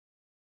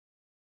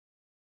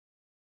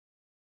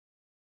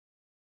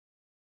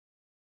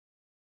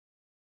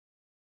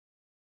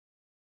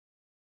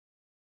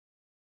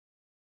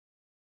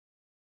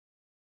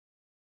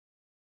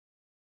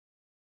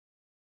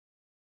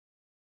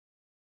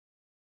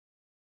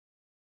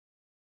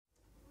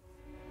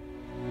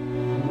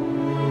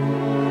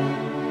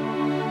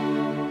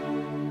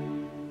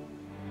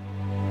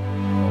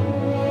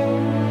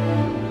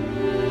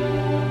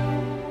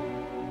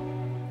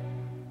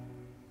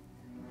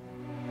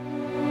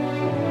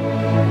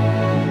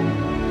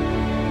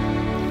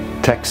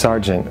Tech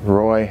Sergeant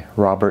Roy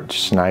Robert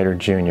Snider,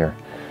 Jr.,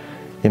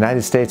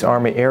 United States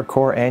Army Air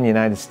Corps and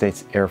United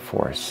States Air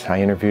Force.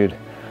 I interviewed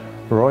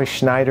Roy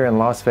Snider in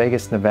Las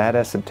Vegas,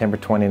 Nevada, September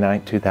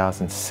 29,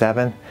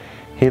 2007.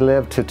 He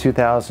lived to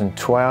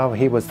 2012.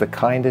 He was the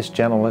kindest,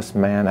 gentlest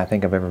man I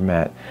think I've ever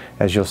met.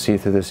 As you'll see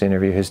through this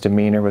interview, his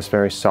demeanor was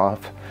very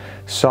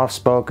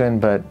soft-spoken,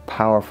 but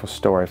powerful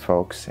story,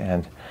 folks.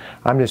 And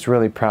I'm just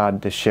really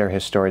proud to share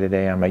his story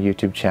today on my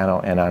YouTube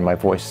channel and on my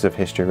Voices of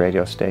History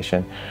radio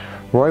station.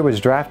 Roy was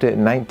drafted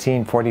in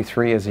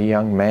 1943 as a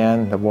young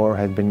man. The war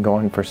had been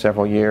going for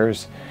several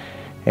years.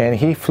 And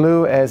he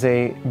flew as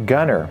a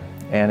gunner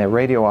and a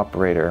radio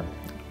operator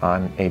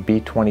on a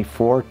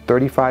B-24,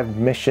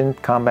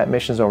 35 combat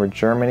missions over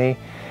Germany.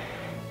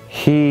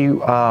 He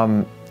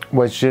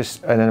was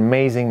just an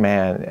amazing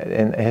man,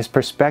 and his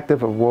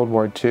perspective of World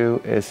War II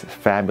is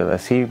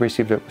fabulous. He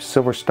received a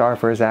Silver Star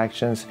for his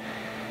actions.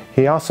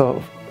 He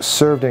also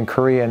served in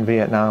Korea and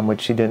Vietnam,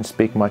 which he didn't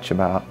speak much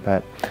about,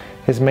 but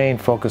his main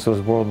focus was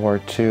World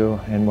War II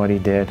and what he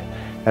did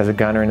as a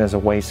gunner and as a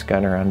waist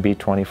gunner on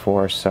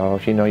B-24. So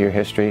if you know your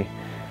history,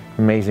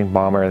 amazing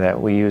bomber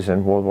that we use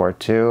in World War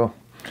II.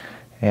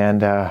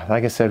 And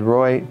like I said,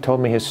 Roy told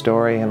me his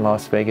story in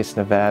Las Vegas,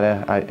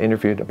 Nevada. I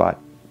interviewed about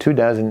 4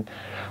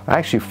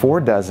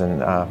 dozen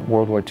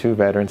World War II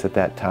veterans at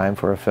that time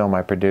for a film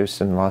I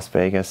produced in Las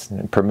Vegas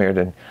and premiered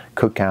in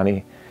Cook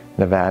County,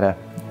 Nevada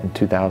in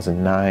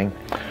 2009.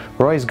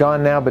 Roy's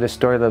gone now, but his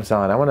story lives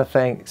on. I want to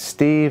thank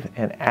Steve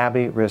and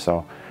Abby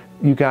Rizzo.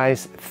 You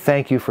guys,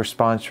 thank you for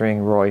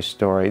sponsoring Roy's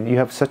story. You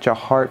have such a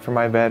heart for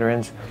my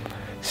veterans.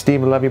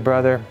 Steve, I love you,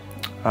 brother.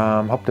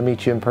 Hope to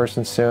meet you in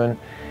person soon.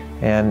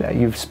 And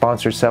you've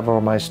sponsored several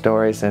of my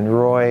stories. And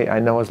Roy, I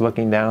know, is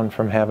looking down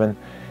from heaven,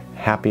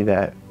 happy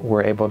that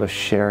we're able to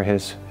share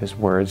his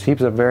words. He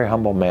was a very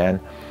humble man.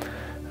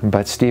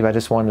 But Steve, I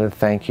just wanted to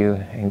thank you,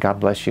 and God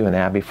bless you and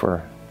Abby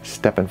for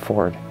stepping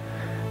forward.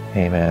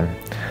 Amen.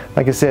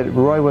 Like I said,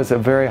 Roy was a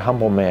very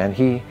humble man.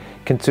 He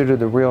considered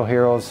the real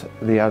heroes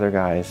the other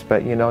guys.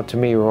 But you know, to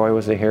me, Roy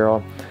was a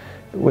hero.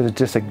 Was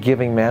just a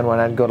giving man. When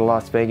I'd go to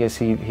Las Vegas,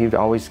 he'd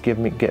always get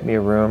me a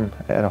room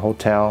at a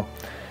hotel,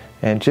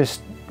 and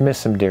just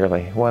miss him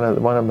dearly. One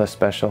of the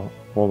special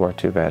World War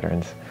II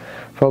veterans.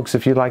 Folks,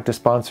 if you'd like to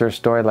sponsor a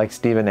story like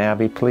Steve and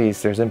Abby,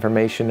 please, there's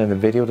information in the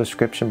video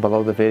description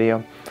below the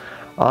video.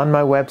 On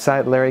my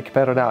website,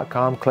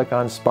 larrycapetto.com, click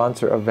on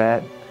Sponsor a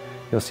Vet.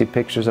 You'll see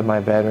pictures of my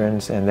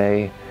veterans, and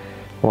they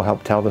will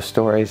help tell the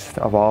stories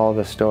of all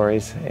the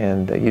stories,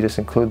 and you just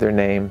include their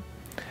name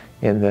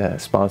in the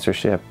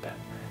sponsorship,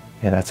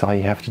 and that's all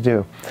you have to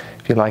do.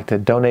 If you'd like to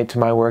donate to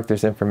my work,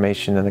 there's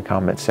information in the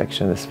comments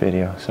section of this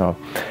video. So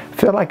I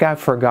feel like I've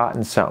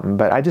forgotten something,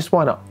 but I just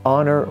want to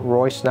honor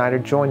Roy Snider.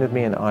 Join with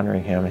me in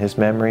honoring him, his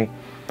memory,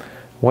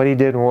 what he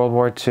did in World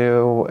War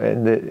II.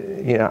 And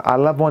you know, I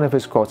love one of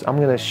his quotes. I'm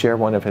going to share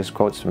one of his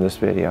quotes from this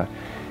video.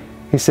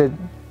 He said,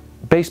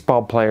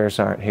 "Baseball players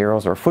aren't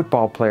heroes, or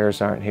football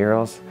players aren't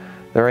heroes.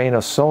 There ain't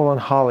a soul in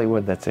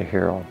Hollywood that's a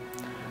hero.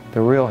 The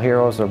real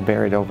heroes are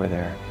buried over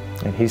there."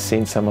 And he's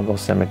seen some of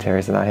those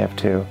cemeteries, and I have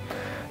too.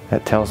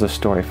 That tells the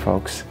story,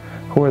 folks.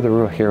 Who are the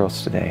real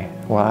heroes today?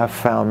 Well, I've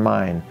found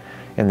mine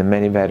in the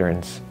many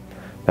veterans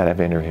that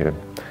I've interviewed.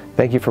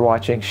 Thank you for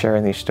watching,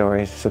 sharing these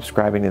stories,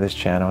 subscribing to this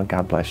channel, and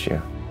God bless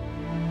you.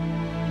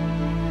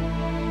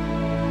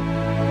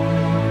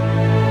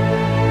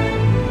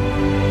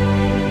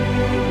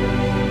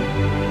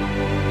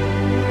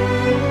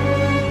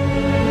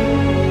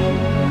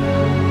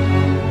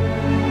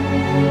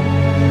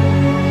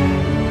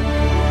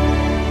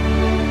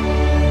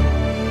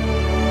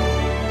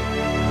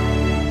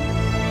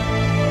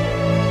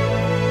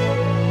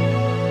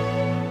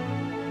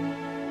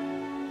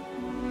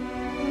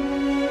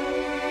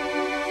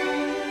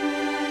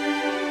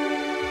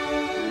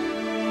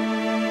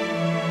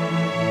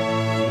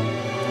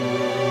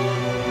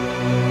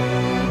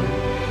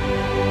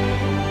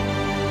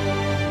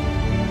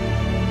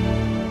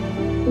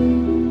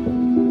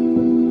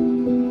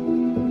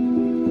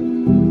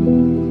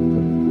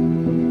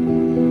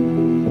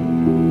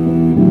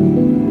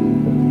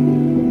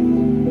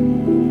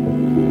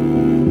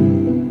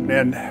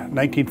 In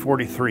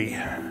 1943.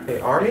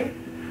 The Army?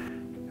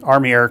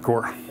 Army Air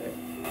Corps.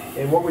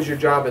 And what was your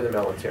job in the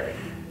military?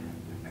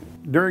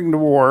 During the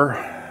war,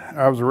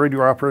 I was a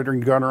radio operator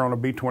and gunner on a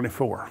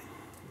B-24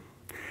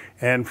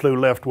 and flew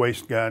left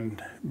waist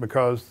gun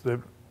because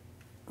the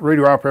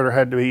radio operator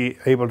had to be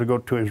able to go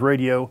to his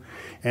radio,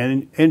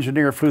 and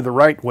engineer flew the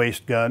right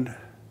waist gun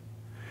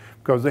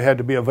because they had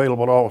to be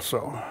available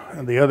also.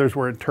 And the others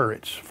were in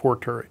turrets, 4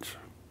 turrets.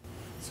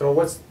 So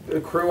what's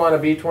the crew on a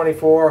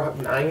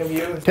B-24? 9 of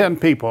you? 10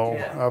 people,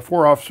 10.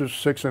 4 officers,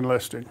 6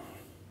 enlisted.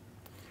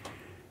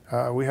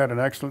 We had an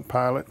excellent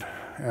pilot,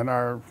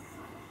 and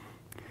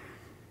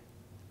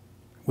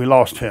we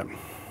lost him.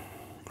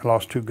 We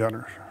lost 2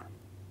 gunners.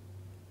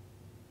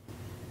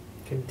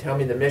 Can you tell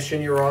me the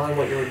mission you were on,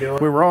 what you were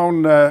doing? We were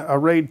on a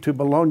raid to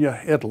Bologna,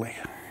 Italy,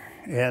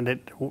 and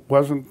it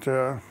wasn't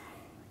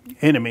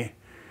enemy.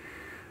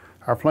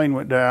 Our plane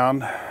went down.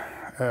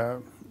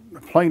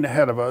 The plane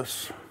ahead of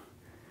us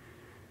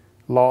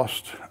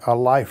lost a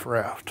life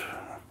raft,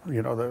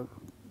 you know, the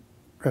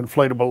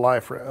inflatable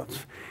life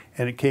rafts,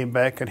 and it came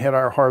back and hit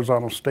our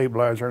horizontal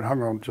stabilizer and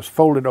hung on, just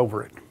folded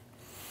over it,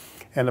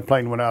 and the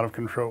plane went out of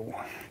control.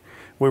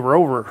 We were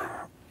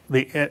over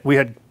we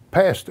had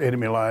passed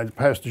enemy lines,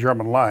 past the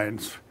German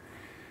lines,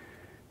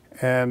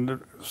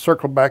 and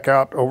circled back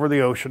out over the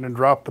ocean and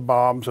dropped the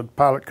bombs, and the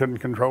pilot couldn't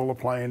control the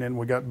plane, and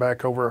we got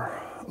back over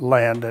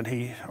land and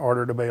he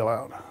ordered a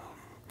bailout.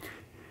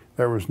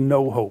 There was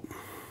no hope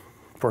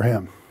for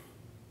him.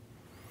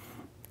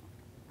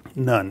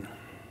 None.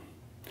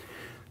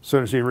 As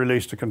soon as he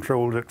released the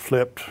controls, it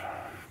flipped,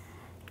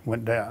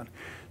 went down.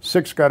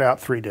 6 got out,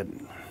 3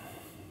 didn't.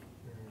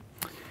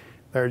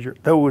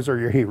 Those are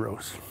your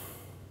heroes,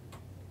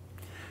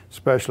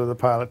 especially the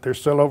pilot. They're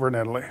still over in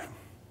Italy.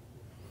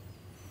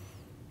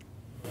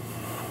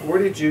 Where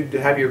did you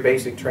have your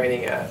basic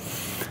training at?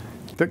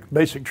 Took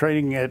basic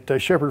training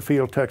at Shepherd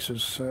Field,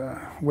 Texas,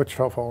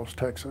 Wichita Falls,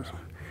 Texas.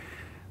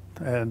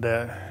 And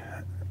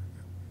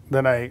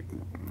then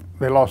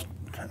they lost.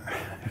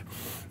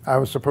 I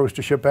was supposed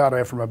to ship out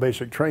after my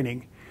basic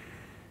training,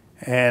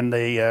 and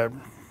they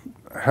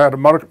had a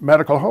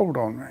medical hold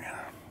on me.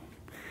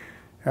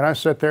 And I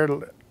sat there,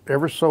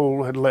 every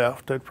soul had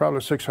left. There'd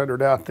probably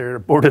 600 out there,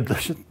 boarded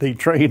the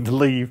train to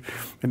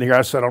leave, and here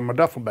I sat on my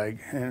duffel bag.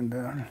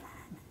 And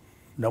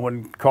no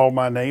one called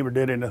my name or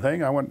did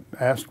anything. I went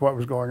and asked what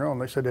was going on.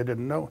 They said they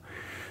didn't know.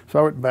 So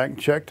I went back and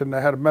checked, and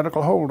they had a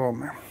medical hold on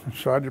me.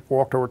 So I just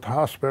walked over to the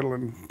hospital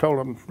and told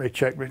them, they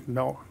checked me,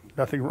 no,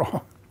 nothing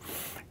wrong.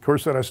 Of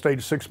course, then I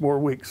stayed 6 more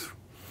weeks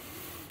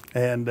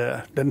and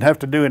didn't have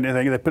to do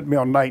anything. They put me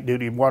on night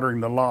duty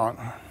watering the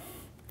lawn,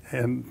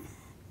 and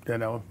you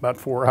know, about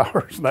 4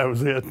 hours, and that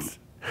was it.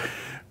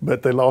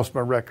 But they lost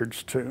my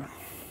records too.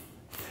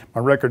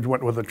 My records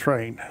went with the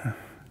train,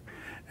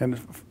 and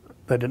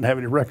they didn't have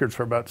any records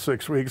for about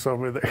 6 weeks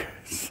over there.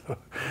 So,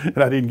 and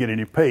I didn't get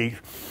any pay.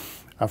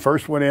 I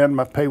first went in,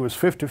 my pay was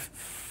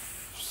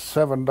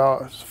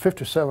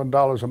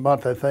 $57 a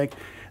month, I think.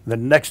 The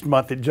next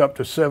month it jumped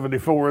to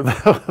 74.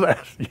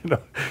 That, you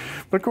know.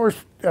 But of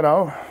course, you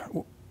know,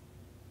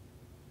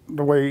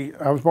 the way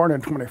I was born in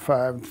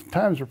 25,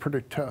 times were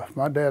pretty tough.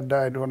 My dad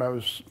died when I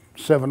was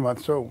 7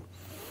 months old,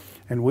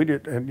 and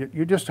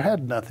you just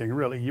had nothing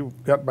really. You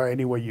got by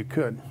any way you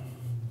could.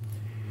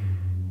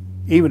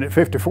 Even at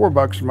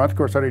 $54 a month, of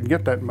course, I didn't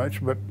get that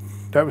much, but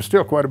that was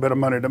still quite a bit of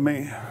money to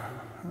me.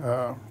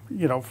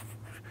 You know,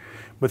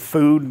 with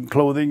food and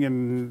clothing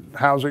and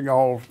housing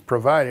all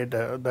provided,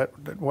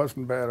 that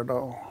wasn't bad at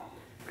all.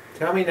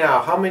 Tell me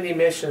now, how many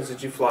missions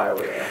did you fly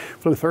over there?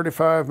 Flew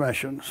 35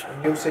 missions.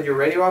 And you said you're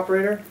radio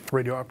operator?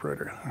 Radio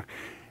operator.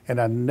 And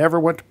I never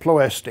went to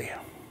Ploesti.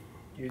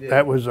 You did?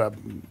 That was,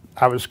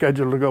 I was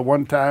scheduled to go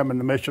one time and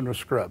the mission was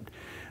scrubbed.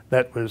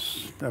 That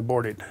was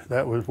aborted.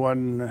 That was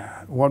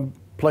one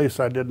place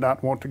I did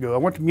not want to go. I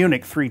went to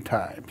Munich 3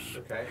 times.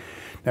 Okay.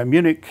 Now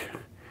Munich,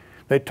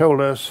 they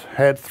told us,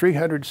 had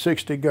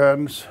 360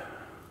 guns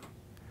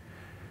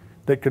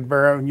that could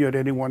bear on you at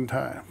any one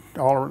time.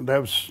 That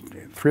was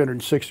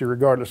 360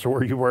 regardless of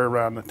where you were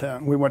around the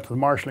town. We went to the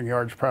marshalling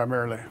yards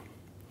primarily.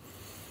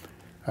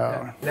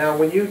 Now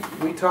when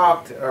we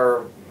talked,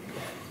 or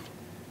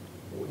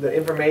the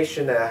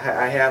information that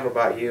I have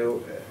about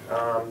you,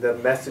 the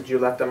message you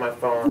left on my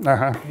phone,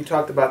 you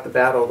talked about the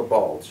Battle of the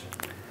Bulge.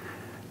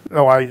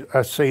 Oh,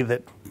 I say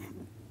that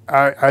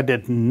I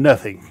did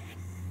nothing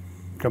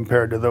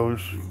compared to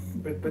those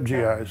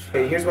GIs.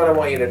 Okay, here's what I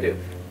want you to do.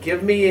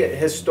 Give me a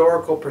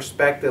historical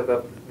perspective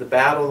of the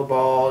Battle of the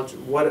Bulge,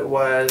 what it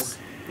was,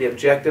 the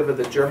objective of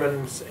the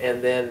Germans,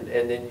 and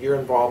then your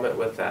involvement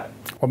with that.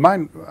 Well,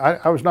 mine,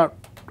 I was not.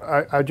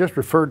 I just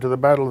referred to the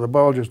Battle of the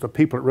Bulge as the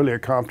people that really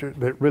accomplished,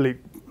 that really.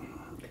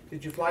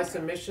 Did you fly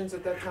some missions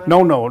at that time?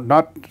 No, no,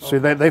 not. Okay. See,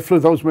 they flew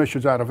those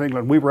missions out of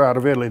England. We were out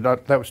of Italy.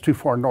 That was too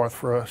far north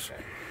for us.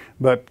 Okay.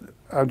 But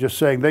I'm just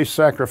saying they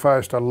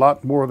sacrificed a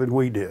lot more than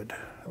we did.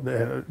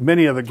 Okay.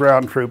 Many of the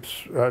ground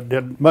troops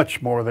did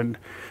much more than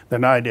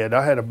I did.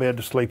 I had a bed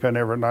to sleep in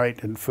every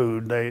night and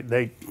food.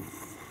 I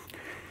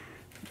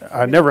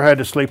never had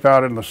to sleep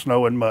out in the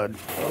snow and mud.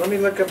 Well, let me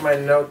look at my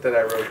note that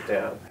I wrote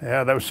down.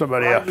 Yeah, that was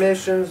somebody else.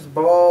 Missions,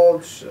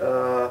 Bulge.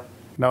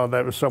 No,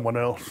 that was someone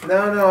else.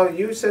 No,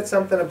 you said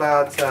something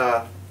about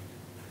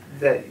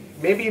that.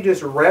 Maybe you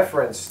just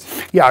referenced.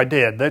 Yeah, I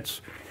did.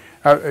 That's.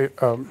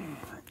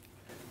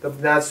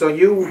 Now, so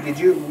you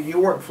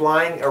weren't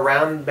flying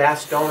around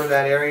Bastogne or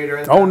that area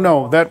during? Oh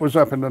no, that was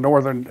up in the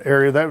northern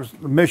area. That was,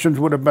 the missions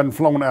would have been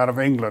flown out of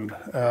England,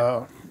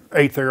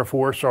 8th Air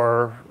Force,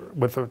 or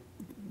with the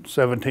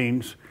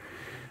 17s,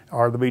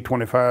 or the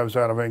B-25s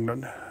out of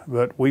England.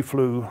 But we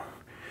flew.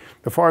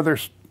 The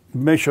farthest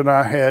mission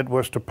I had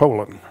was to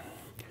Poland.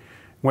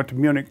 Went to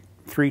Munich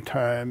 3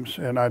 times,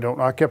 and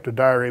I kept a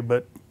diary,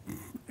 but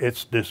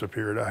it's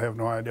disappeared. I have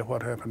no idea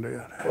what happened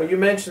to it. Well, you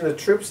mentioned the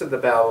troops at the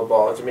Battle of the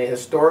Bulge. I mean,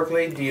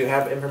 historically, do you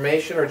have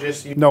information, or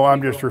just you? No,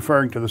 I'm just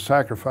referring to the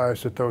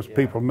sacrifice that those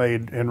people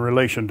made in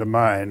relation to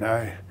mine.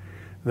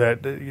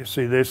 You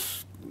see,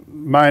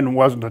 mine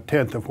wasn't a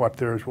tenth of what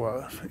theirs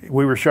was.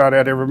 We were shot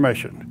at every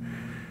mission.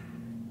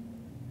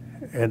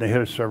 and they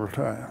hit us several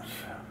times.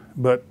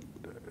 But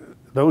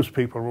those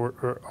people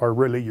are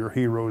really your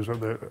heroes of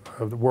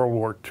the World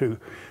War II.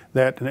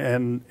 That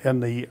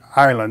and the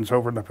islands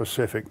over in the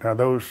Pacific.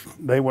 Now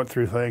they went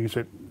through things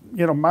that,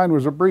 you know, mine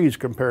was a breeze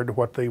compared to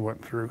what they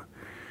went through.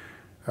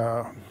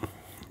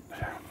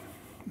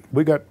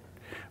 We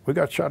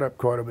got shot up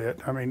quite a bit.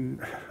 I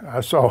mean,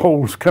 I saw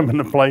holes come in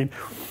the plane.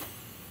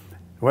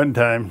 One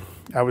time,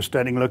 I was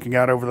standing looking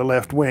out over the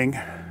left wing.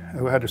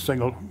 We had a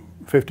single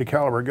 50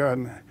 caliber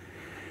gun,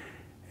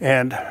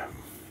 and a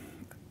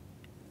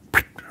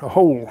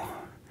hole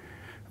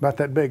about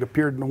that big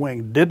appeared in the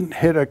wing. Didn't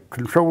hit a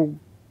control,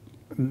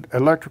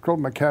 electrical,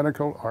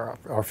 mechanical,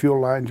 or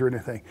fuel lines or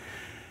anything.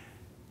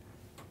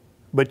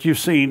 But you've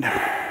seen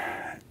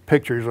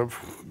pictures of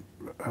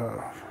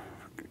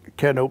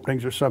can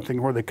openings or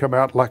something where they come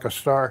out like a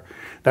star.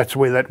 That's the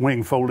way that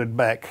wing folded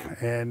back,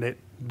 and it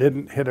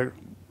didn't hit a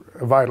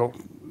vital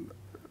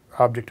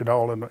object at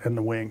all in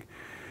the wing.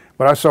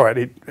 But I saw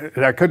it.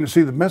 I couldn't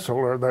see the missile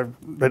or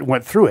that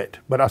went through it,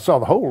 but I saw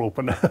the hole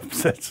open up.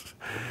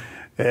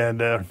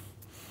 And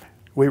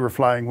we were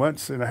flying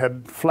once, and I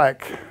had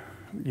flak.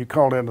 You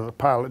called into the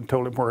pilot and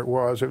told him where it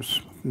was. It was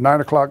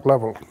 9 o'clock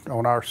level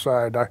on our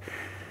side.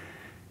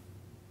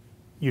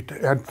 You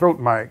had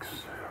throat mics,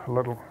 a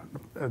little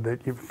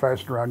that you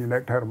fastened around your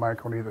neck, had a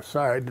mic on either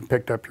side and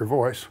picked up your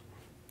voice.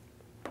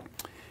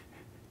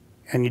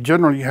 And you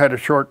generally had a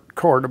short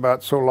cord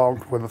about so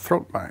long with a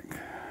throat mic,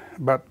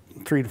 about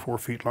 3 to 4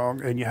 feet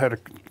long, and you had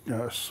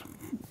a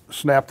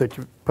snap that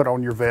you put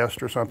on your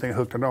vest or something,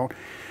 hooked it on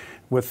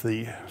with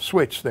the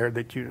switch there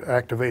that you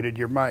activated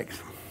your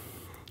mics.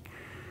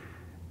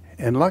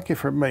 And lucky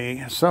for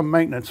me, some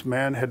maintenance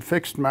man had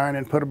fixed mine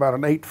and put about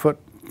an 8-foot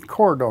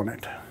cord on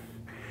it.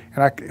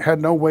 And I had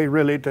no way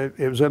really it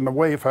was in the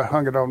way if I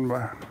hung it on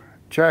my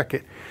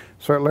jacket,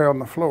 so it lay on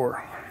the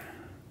floor.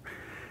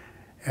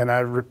 And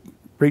I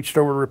reached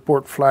over to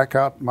report flak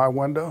out my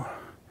window,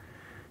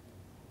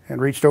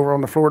 and reached over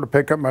on the floor to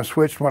pick up my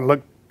switch. When I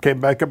looked, came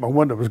back up, my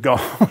window was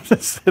gone.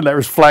 And there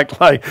was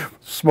flak light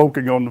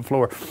smoking on the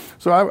floor.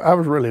 So I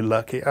was really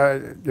lucky.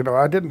 You know,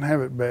 I didn't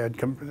have it bad.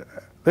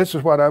 This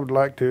is what I would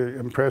like to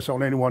impress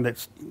on anyone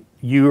that's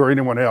you or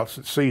anyone else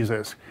that sees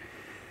this.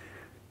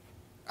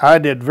 I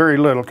did very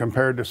little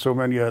compared to so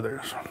many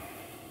others.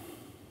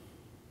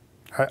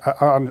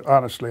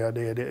 Honestly, I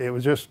did. It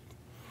was just,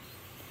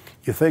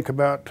 you think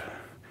about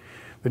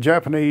the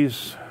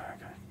Japanese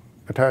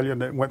battalion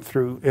that went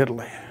through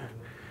Italy.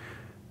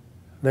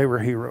 They were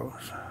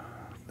heroes.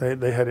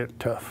 They had it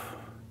tough.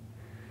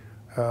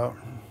 Well,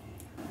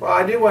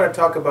 I do want to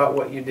talk about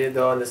what you did,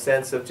 though, in the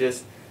sense of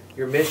just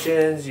your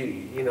missions.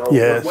 You know,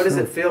 yes. What does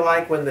it feel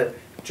like when the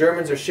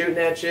Germans are shooting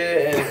at you?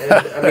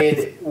 And I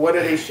mean, what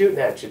are they shooting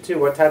at you too?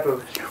 What type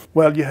of?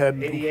 Well, you had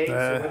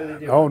 88s, what are they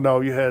doing? Oh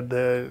no, you had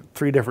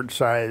 3 different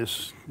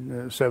size,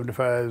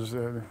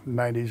 75s,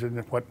 90s,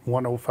 and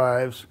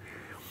 105s,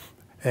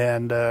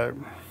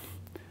 and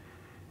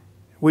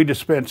we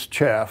dispensed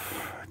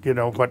chaff. You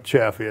know what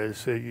chaff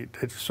is?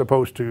 It's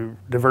supposed to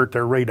divert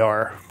their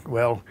radar.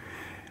 Well,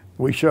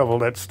 we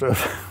shoveled that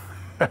stuff,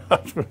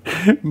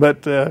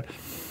 but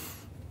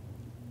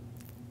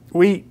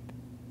we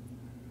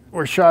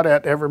were shot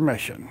at every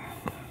mission.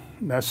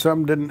 Now,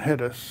 some didn't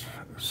hit us.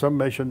 Some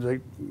missions, they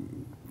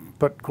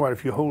put quite a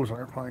few holes in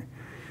our plane.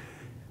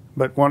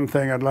 But one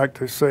thing I'd like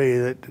to say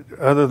that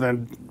other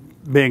than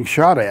being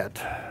shot at,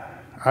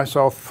 I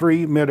saw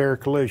 3 mid-air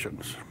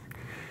collisions.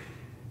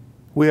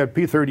 We had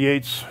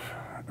P-38s,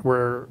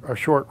 were a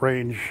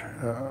short-range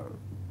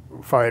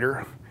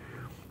fighter,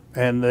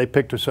 and they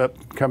picked us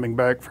up coming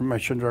back from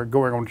missions or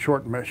going on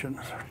short missions.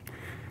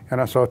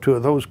 And I saw 2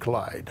 of those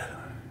collide,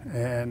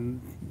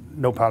 and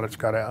no pilots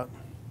got out.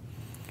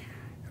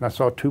 And I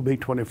saw 2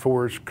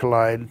 B-24s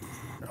collide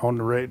on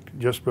the rate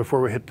just before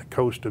we hit the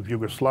coast of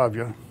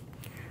Yugoslavia.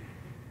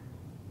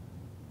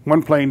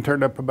 One plane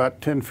turned up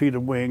about 10 feet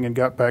of wing and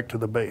got back to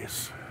the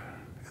base.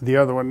 The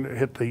other one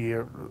hit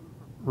the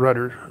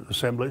rudder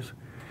assemblies,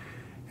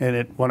 and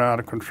it went out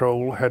of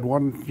control. Had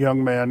one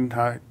young man,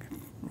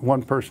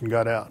 one person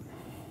got out,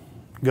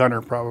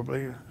 gunner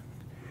probably,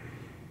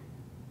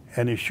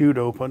 and his chute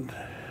opened,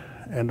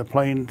 and the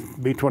plane,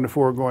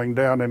 B-24 going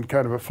down in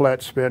kind of a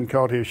flat spin,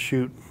 caught his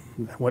chute,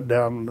 went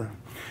down.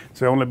 It's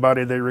the only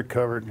body they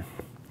recovered.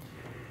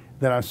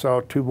 Then I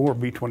saw 2 more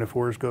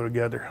B-24s go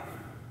together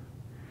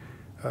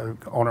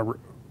on a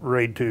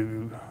raid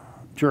to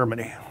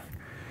Germany.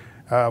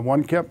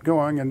 One kept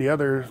going, and the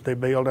other, they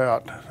bailed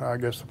out. I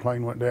guess the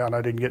plane went down.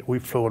 We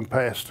flew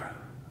past.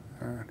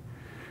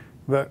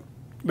 But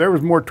there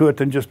was more to it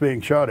than just being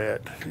shot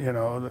at, you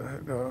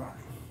know.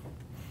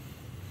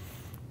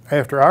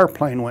 After our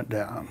plane went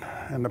down,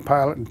 and the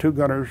pilot and 2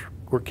 gunners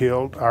were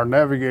killed, our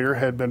navigator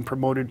had been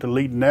promoted to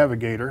lead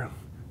navigator,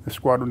 the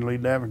squadron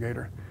lead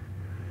navigator.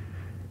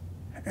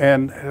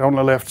 And it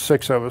only left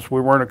 6 of us.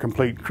 We weren't a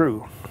complete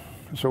crew.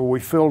 So we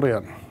filled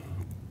in.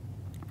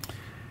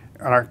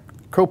 And our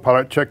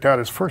co-pilot checked out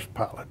his first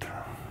pilot,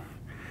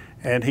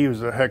 and he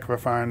was a heck of a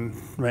fine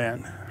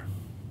man.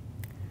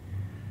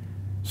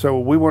 So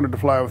we wanted to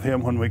fly with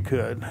him when we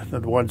could,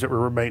 the ones that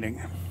were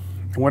remaining.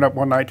 I went up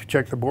one night to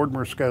check the board, and we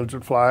were scheduled to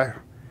fly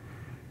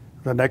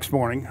the next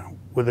morning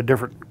with a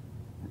different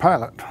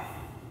pilot.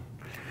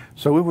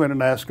 So we went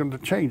and asked them to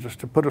change us,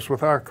 to put us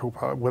with our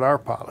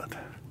pilot,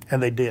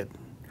 and they did.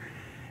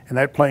 And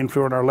that plane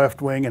flew in our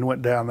left wing and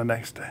went down the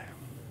next day.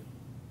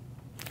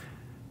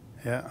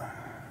 Yeah.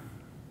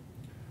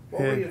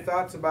 What were your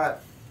thoughts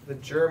about the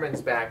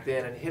Germans back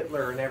then and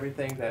Hitler and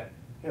everything that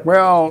Hitler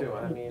Well, was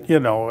doing? I mean, you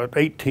know, at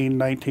 18,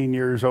 19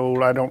 years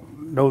old, I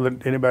don't know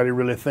that anybody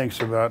really thinks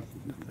about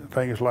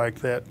things like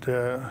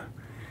that.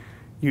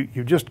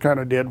 You just kind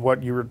of did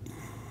what you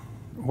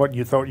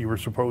thought you were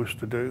supposed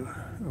to do.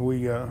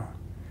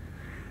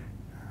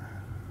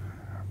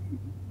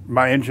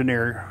 My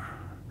engineer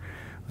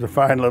was a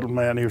fine little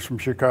man. He was from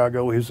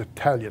Chicago. He was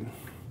Italian.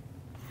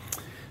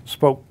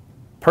 Spoke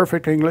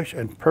perfect English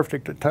and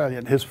perfect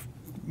Italian. His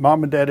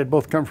mom and dad had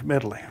both come from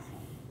Italy.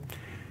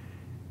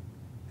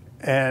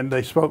 And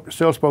they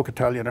still spoke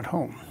Italian at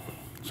home.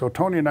 So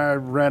Tony and I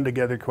ran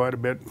together quite a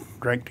bit,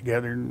 drank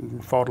together,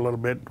 and fought a little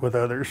bit with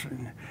others.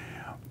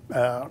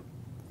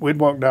 We'd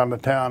walk down the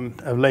town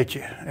of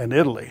Lecce in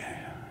Italy.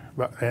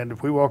 And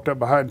if we walked up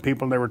behind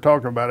people and they were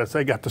talking about us,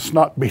 they got the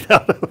snot beat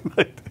out of them.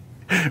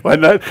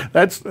 Well,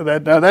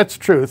 that's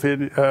truth.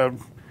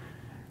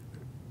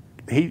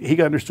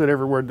 He understood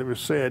every word that was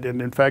said,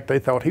 and in fact, they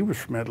thought he was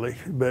from Italy.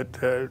 But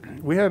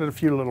we had a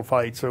few little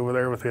fights over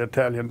there with the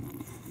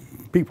Italian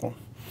people,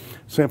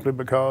 simply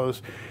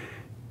because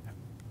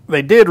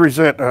they did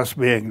resent us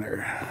being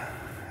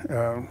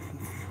there.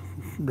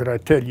 Did I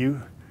tell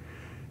you?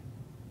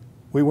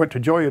 We went to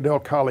Gioia del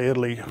Colle,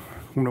 Italy,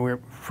 when we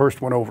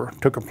first went over,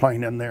 took a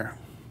plane in there.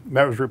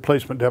 That was a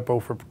replacement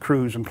depot for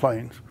crews and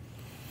planes.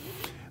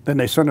 Then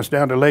they sent us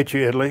down to Lecce,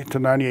 Italy, to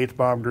 98th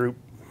Bomb Group,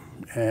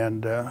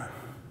 and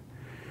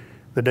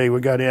the day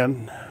we got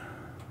in,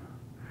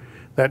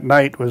 that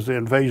night was the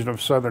invasion of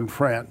southern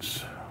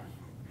France.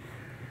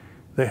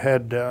 They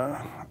had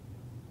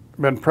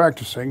been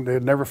practicing. They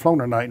had never flown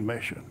a night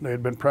mission. They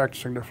had been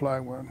practicing to fly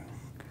one.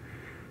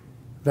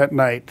 That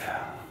night,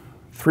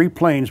 3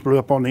 planes blew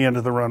up on the end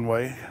of the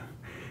runway,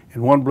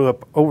 and 1 blew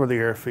up over the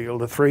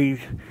airfield. The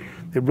 3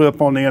 that blew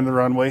up on the end of the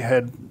runway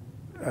had,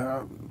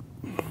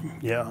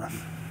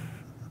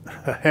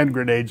 hand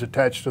grenades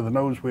attached to the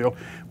nose wheel.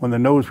 When the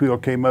nose wheel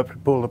came up,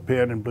 it pulled the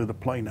pin and blew the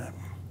plane up.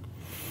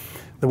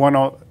 The one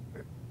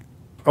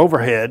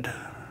overhead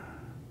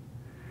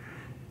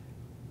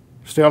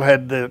still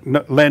had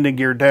the landing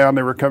gear down.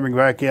 They were coming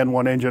back in.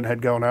 One engine had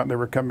gone out and they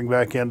were coming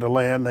back in to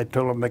land. They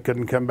told them they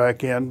couldn't come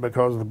back in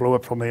because of the blow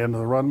up on the end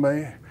of the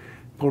runway.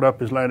 Pulled up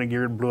his landing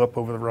gear and blew up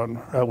over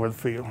the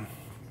field.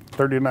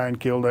 39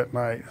 killed that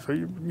night. So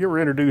you were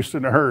introduced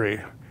in a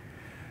hurry.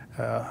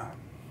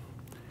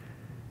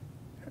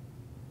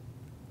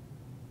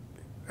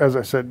 As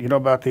I said, you know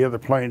about the other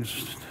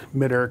planes,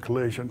 mid-air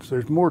collisions.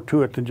 There's more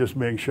to it than just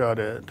being shot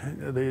at.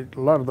 A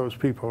lot of those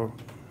people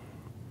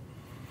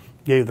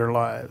gave their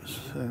lives.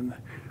 And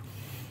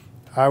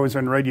I was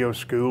in radio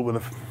school with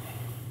a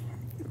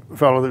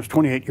fellow that was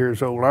 28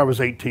 years old. I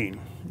was 18.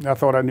 I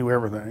thought I knew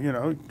everything. You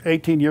know,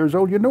 18 years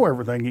old, you know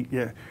everything.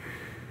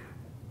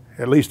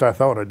 At least I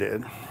thought I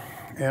did.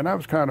 And I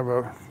was kind of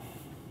a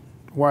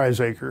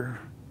wiseacre.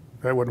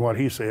 That wasn't what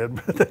he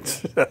said, but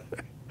that's...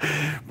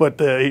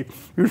 But he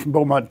was from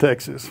Beaumont,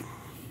 Texas.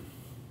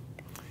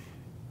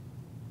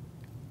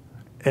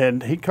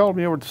 And he called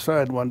me over to the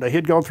side one day.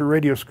 He'd gone through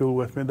radio school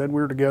with me. Then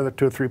we were together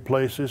 2 or 3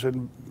 places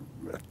and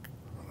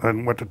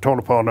went to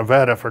Tonopah,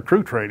 Nevada for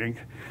crew training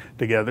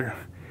together.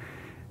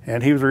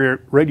 And he was a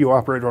radio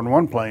operator on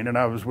one plane, and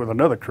I was with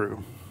another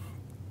crew.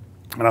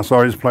 And I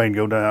saw his plane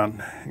go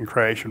down and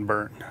crash and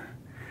burn.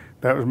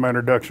 That was my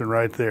introduction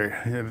right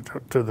there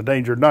to the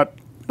danger. Not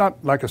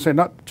like I said,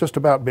 not just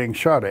about being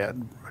shot at,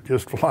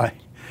 just flying.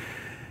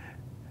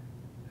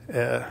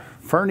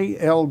 Fernie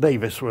L.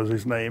 Davis was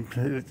his name,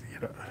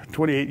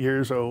 28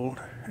 years old,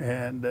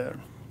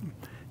 and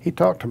he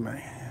talked to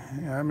me.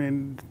 I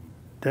mean,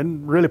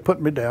 didn't really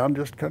put me down,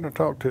 just kind of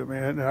talked to me,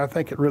 and I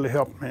think it really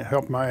helped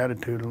my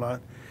attitude a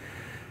lot.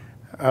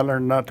 I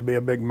learned not to be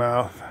a big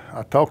mouth.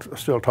 I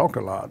still talk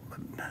a lot,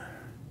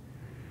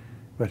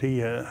 but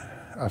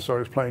I saw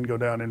his plane go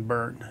down and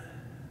burn,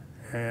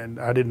 and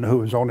I didn't know who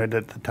was on it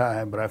at the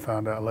time, but I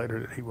found out later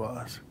that he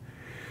was.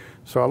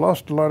 So I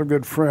lost a lot of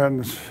good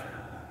friends,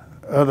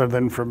 other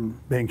than from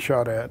being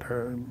shot at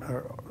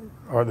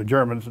or the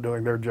Germans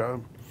doing their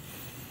job.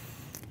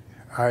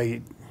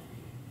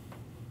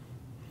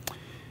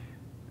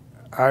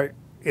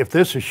 If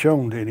this is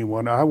shown to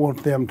anyone, I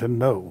want them to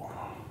know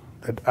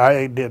that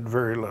I did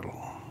very little.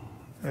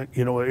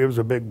 You know, it was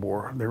a big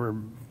war.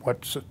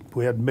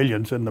 We had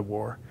millions in the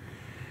war.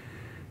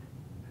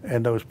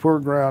 And those poor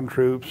ground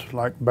troops,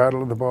 like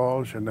Battle of the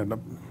Bulge and then the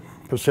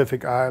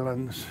Pacific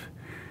Islands,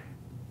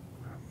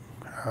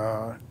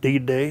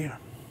 D-Day.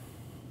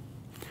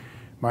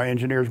 My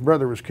engineer's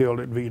brother was killed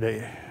at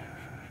V-Day.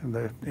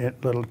 The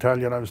little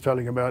Italian I was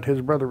telling you about,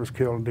 his brother was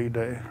killed on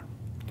D-Day.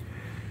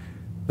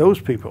 Those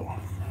people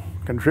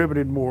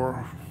contributed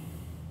more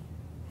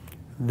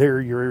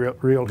they're your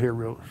real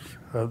heroes.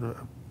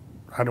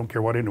 I don't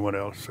care what anyone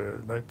else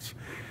says.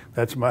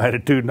 That's my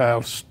attitude, and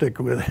I'll stick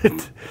with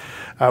it.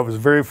 I was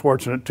very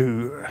fortunate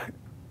to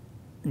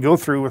go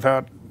through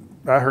without.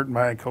 I hurt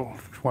my ankle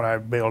when I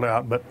bailed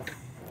out, but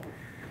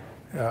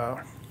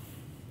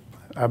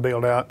I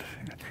bailed out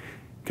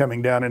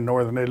coming down in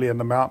northern Italy in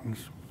the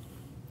mountains.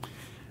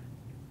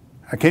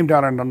 I came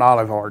down in an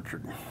olive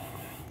orchard,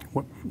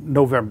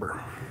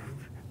 November.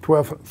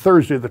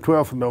 Thursday the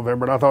 12th of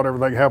November, and I thought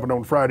everything happened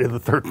on Friday the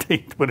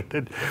 13th, but it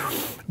did.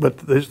 But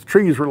the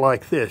trees were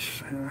like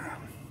this,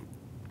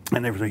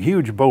 and there was a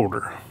huge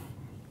boulder,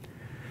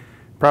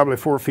 probably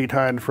 4 feet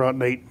high in the front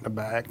and 8 in the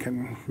back,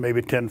 and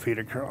maybe 10 feet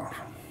across.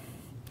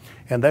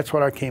 And that's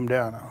what I came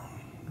down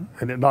on,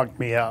 and it knocked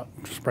me out,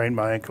 sprained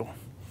my ankle.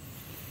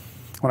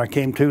 When I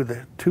came to,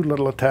 the two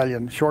little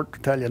short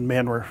Italian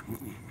men were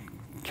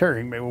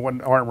carrying me with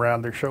one arm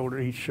around their shoulder,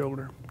 each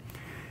shoulder.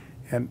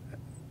 And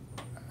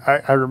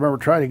I remember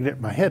trying to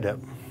get my head up,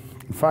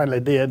 and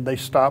finally did. They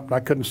stopped, and I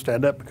couldn't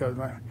stand up because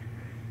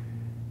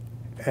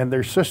and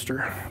their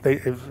sister,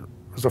 it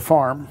was a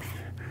farm.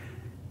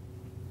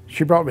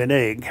 She brought me an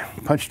egg,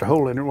 punched a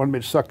hole in it, wanted me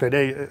to suck that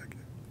egg.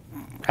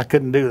 I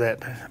couldn't do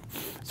that.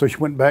 So she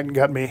went back and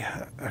got me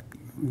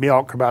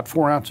milk, about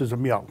 4 ounces of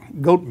milk,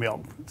 goat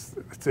milk.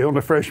 It's the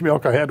only fresh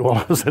milk I had while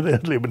I was in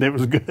Italy, but it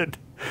was good.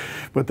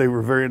 But they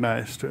were very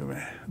nice to me.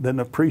 Then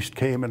the priest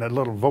came in a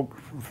little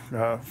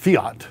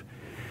Fiat.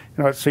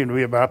 You know, it seemed to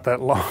be about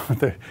that long.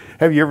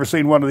 Have you ever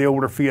seen one of the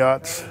older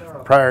Fiats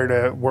prior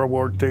to World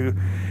War II?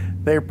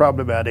 They're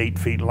probably about 8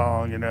 feet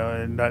long, you know,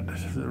 and not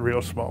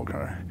real small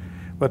kind of.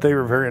 But they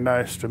were very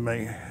nice to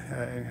me.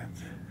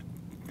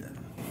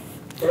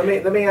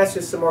 Let me ask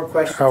you some more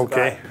questions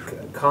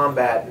about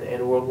combat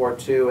in World War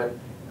II. And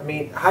I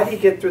mean, how do you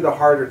get through the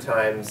harder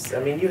times?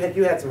 I mean, you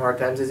had some hard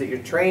times. Is it your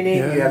training?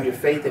 Yeah. You have your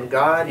faith in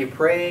God? You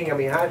praying? I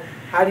mean,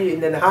 how do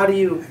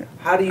you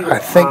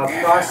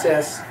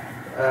process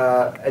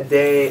a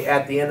day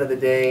at the end of the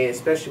day,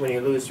 especially when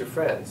you lose your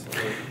friends?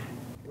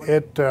 I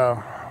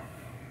mean,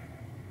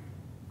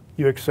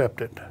 you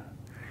accept it.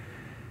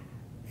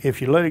 If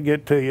you let it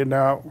get to you.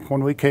 Now,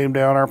 when we came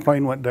down, our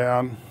plane went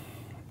down.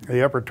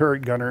 The upper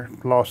turret gunner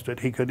lost it.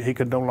 He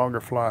could no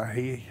longer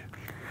fly.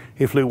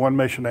 He flew one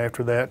mission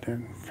after that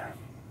and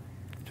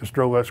just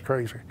drove us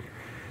crazy.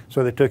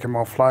 So they took him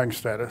off flying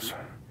status.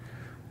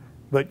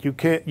 But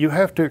you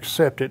have to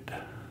accept it.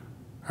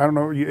 I don't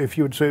know if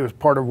you would say it was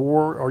part of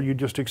war or you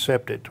just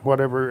accept it,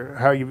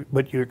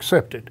 but you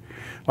accept it.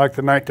 Like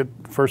the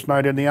first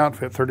night in the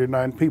outfit,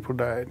 39 people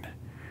died.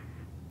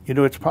 You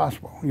know it's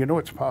possible. You know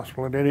it's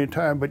possible at any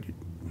time, but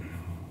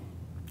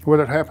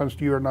whether it happens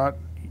to you or not,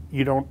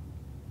 you don't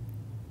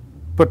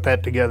put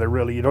that together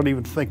really. You don't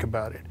even think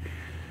about it.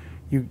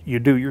 You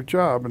do your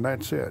job and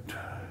that's it.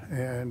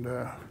 And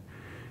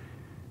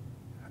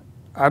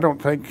I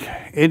don't think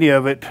any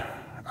of it,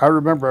 I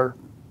remember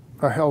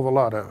a hell of a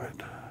lot of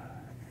it.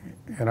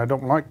 And I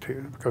don't like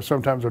to, because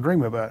sometimes I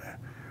dream about it.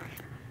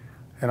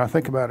 And I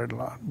think about it a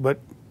lot. But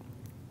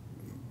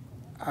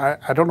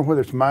I don't know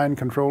whether it's mind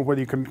control, whether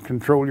you can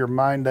control your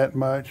mind that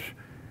much,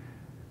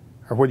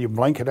 or whether you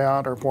blank it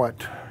out or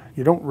what.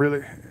 You don't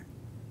really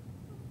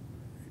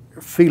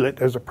feel it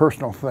as a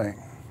personal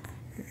thing.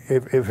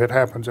 If it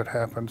happens, it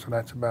happens, and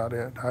that's about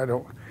it.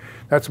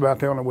 That's about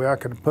the only way I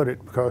could put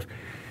it, because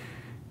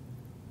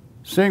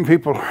seeing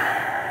people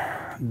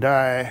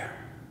die,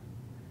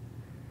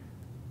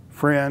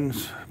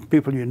 friends,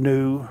 people you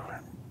knew,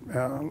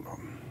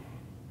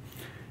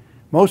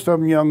 most of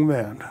them young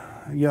men,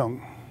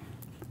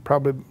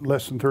 probably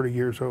less than 30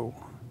 years old.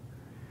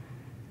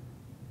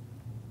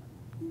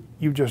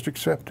 You just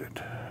accept it.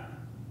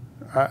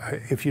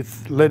 If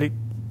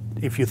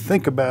you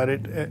think about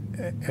it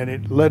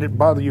and let it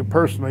bother you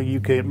personally, you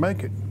can't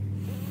make it.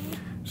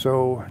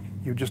 So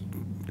you just,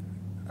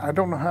 I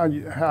don't know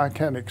how I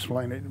can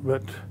explain it,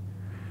 but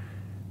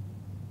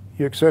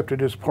you accept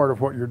it as part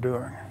of what you're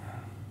doing.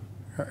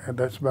 And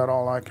that's about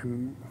all I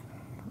can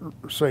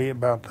say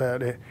about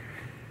that.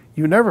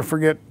 You never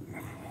forget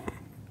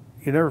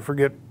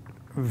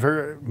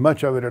very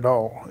much of it at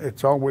all.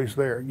 It's always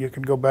there. You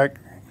can go back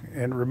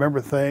and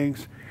remember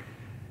things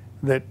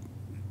that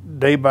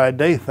day by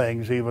day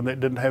things even that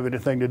didn't have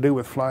anything to do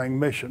with flying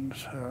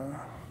missions.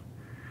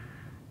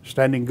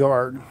 Standing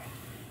guard.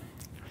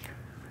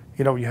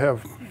 You know, I'll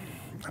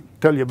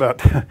tell you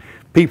about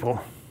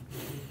people,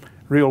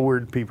 real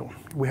weird people.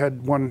 We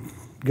had one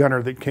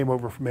gunner that came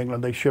over from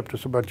England. They shipped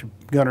us a bunch of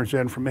gunners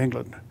in from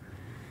England.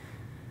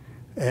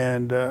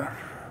 And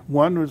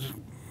one was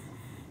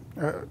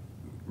a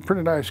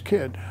pretty nice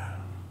kid,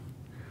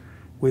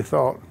 we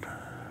thought.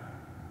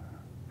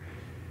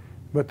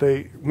 But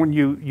when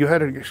you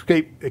had an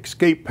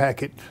escape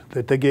packet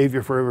that they gave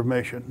you for every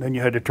mission, then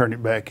you had to turn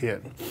it back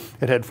in.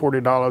 It had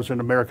 $40 in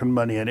American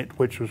money in it,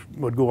 which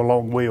would go a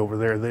long way over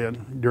there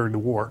then during the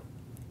war.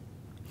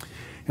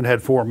 and had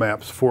 4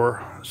 maps,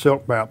 4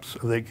 silk maps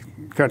of the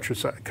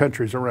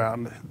countries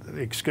around.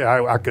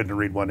 I couldn't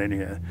read one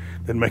anyhow.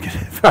 Didn't make it.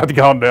 If I'd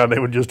gone down, they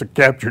would just have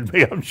captured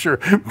me, I'm sure,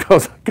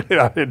 because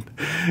I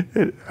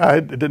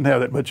didn't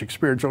have that much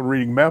experience on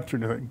reading maps or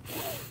anything.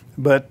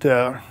 But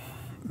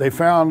they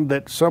found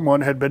that someone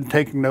had been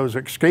taking those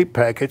escape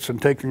packets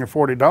and taking the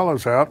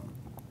 $40 out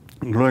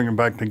and gluing them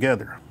back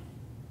together.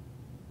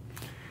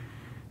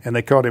 And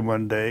they caught him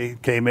one day,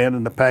 came in,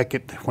 and the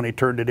packet, when he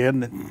turned it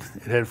in,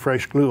 it had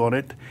fresh glue on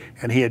it,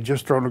 and he had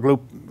just thrown a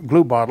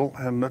glue bottle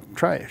in the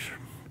trash.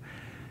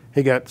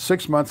 He got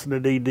 6 months in the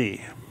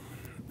DD,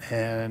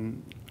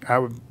 and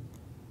I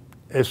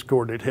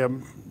escorted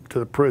him to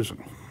the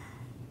prison.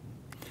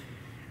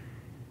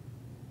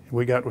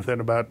 We got within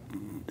about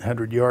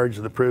 100 yards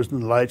of the prison,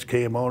 the lights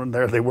came on, and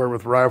there they were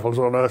with rifles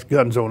on us,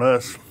 guns on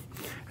us,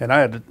 and I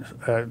had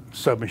a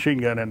submachine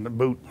gun in the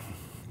boot.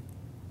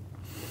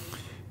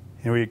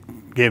 And we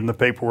gave them the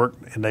paperwork,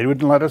 and they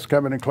wouldn't let us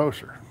come any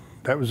closer.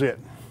 That was it.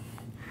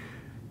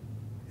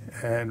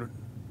 And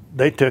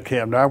they took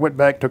him. Now I went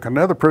back, took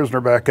another prisoner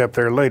back up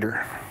there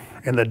later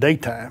in the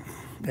daytime,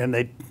 and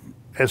they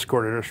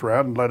escorted us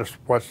around and let us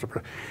watch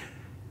the.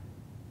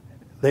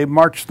 They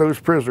marched those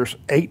prisoners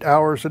 8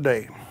 hours a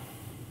day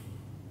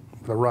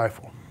with a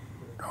rifle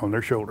on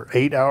their shoulder,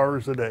 8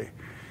 hours a day.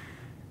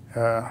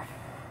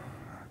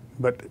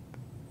 But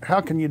how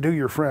can you do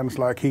your friends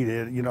like he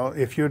did? You know,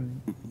 if you'd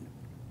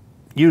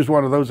used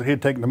one of those that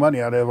he'd taken the money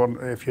out of,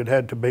 if you'd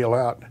had to bail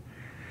out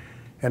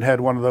and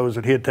had one of those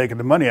that he had taken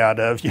the money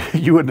out of,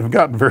 you wouldn't have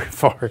gotten very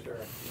far. Sure.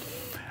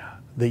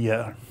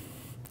 The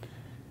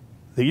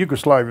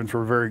Yugoslavians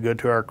were very good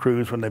to our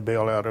crews when they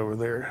bailed out over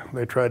there.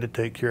 They tried to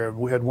take care of.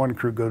 We had one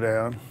crew go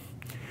down,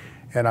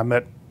 and I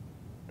met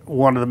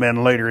one of the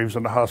men later. He was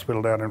in the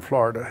hospital down in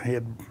Florida. He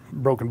had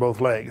broken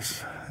both legs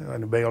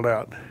when he bailed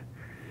out.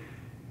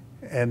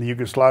 And the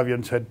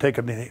Yugoslavians had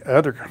taken the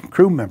other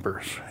crew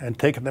members and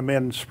taken them in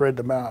and spread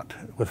them out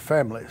with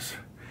families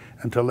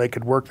until they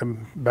could work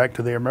them back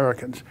to the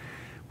Americans.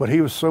 But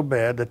he was so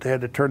bad that they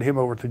had to turn him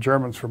over to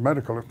Germans for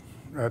medical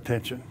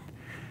attention.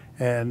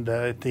 And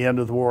at the end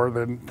of the war,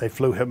 then they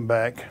flew him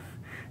back,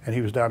 and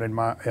he was down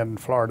in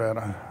Florida in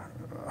a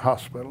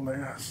hospital.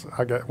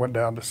 I went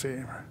down to see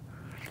him.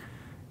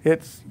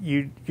 It's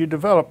you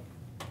develop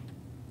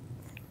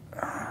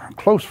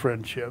close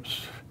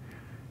friendships.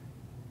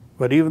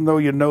 But even though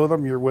you know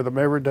them, you're with them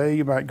every day,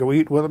 you might go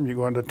eat with them, you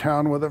go into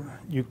town with them,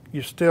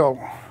 you still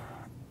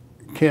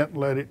can't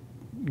let it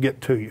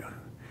get to you.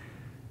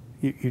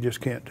 You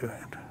just can't do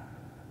it.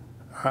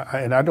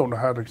 And I don't know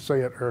how to say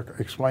it or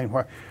explain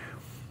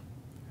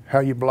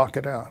how you block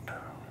it out.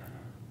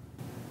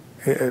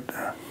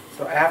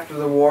 So after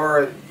the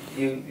war,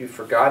 you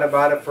forgot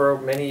about it for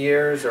many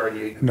years, or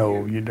you?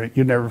 No,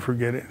 you never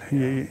forget it.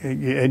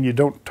 Yeah. And you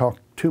don't talk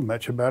too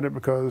much about it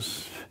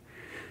because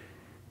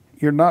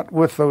you're not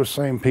with those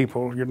same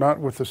people. You're not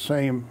with the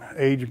same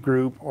age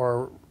group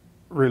or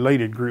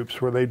related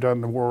groups where they've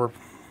done the war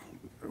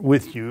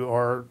with you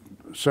or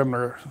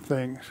similar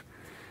things.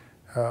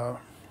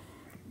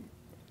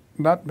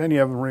 Not many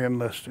of them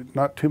re-enlisted.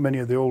 Not too many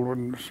of the old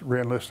ones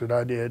re-enlisted.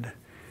 I did.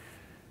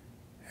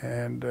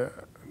 And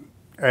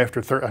I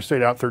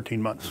stayed out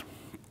 13 months.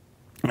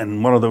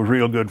 And one of those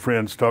real good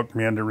friends talked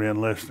me into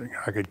re-enlisting.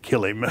 I could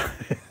kill him.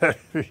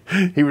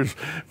 He was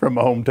from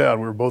my hometown.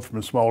 We were both from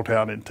a small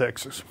town in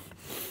Texas.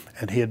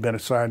 And he had been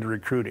assigned to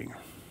recruiting.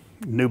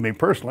 Knew me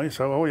personally,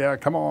 so, oh yeah,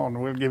 come on,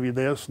 we'll give you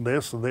this and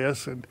this and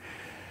this. And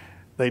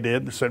they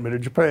did. They sent me to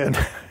Japan.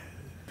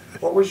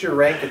 What was your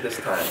rank at this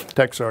time?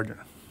 Tech sergeant.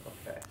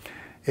 Okay.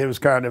 It was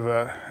kind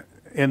of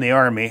in the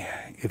Army,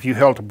 if you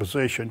held a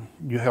position,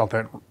 you held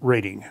that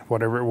rating,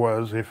 whatever it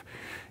was. If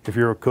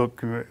you're a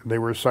cook, they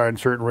were assigned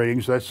certain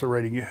ratings, that's the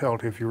rating you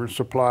held. If you were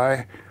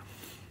supply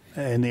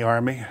in the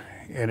Army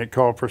and it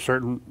called for a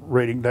certain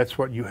rating, that's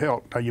what you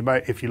held. Now you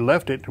might, if you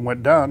left it and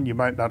went down, you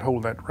might not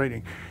hold that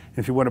rating.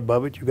 If you went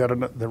above it, you got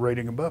the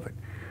rating above it.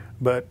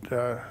 But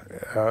the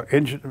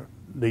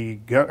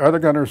other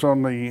gunners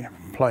on the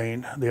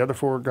plane, the other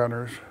 4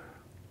 gunners,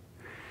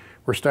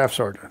 were staff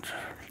sergeants,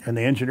 and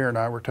the engineer and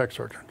I were tech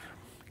sergeants.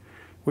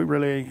 We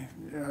really,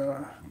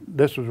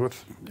 this was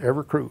with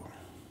every crew.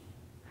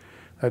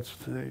 It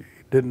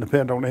didn't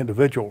depend on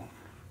individual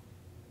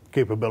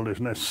capabilities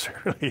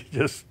necessarily.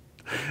 Just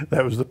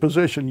that was the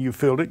position. You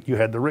filled it. You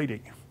had the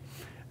rating,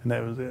 and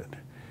that was it.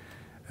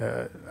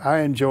 I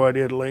enjoyed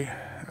Italy.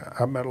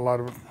 I met a lot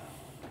of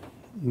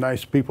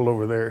nice people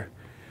over there.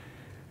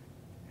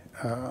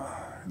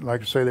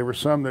 Like I say, there were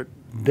some that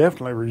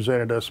definitely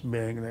resented us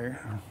being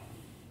there.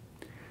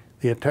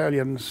 The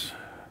Italians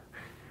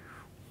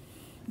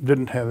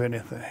didn't have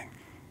anything.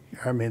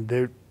 I mean,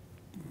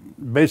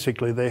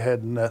 basically they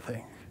had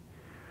nothing.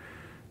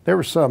 There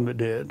were some that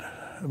did,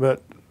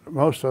 but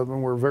most of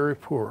them were very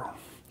poor.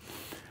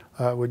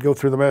 We'd go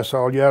through the mess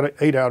hall. You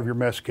ate out of your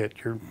mess kit.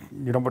 You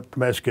know what the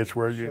mess kits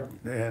were, sure.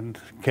 And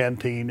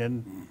canteen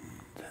and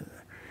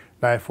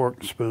knife, fork,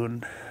 and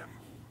spoon.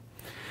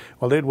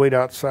 Well, they'd wait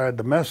outside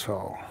the mess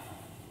hall,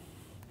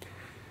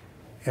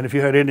 And if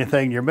you had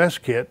anything in your mess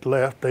kit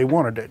left, they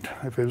wanted it,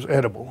 if it was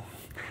edible.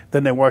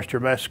 Then they washed your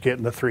mess kit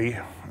in the 3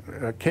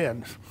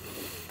 cans.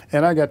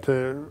 And I got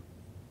to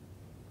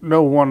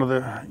know one of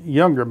the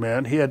younger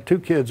men. He had 2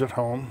 kids at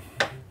home.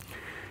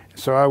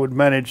 So I would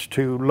manage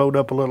to load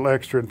up a little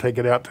extra and take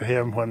it out to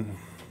him when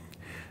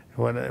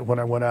I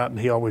went out, and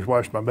he always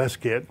washed my mess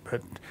kit,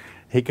 but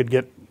he could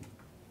get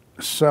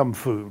some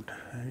food.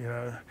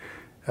 You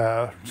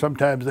know,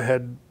 sometimes they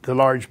had the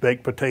large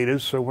baked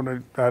potatoes, so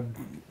when I'd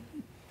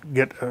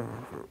get,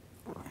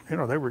 you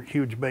know, they were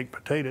huge baked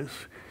potatoes,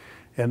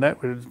 and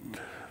that would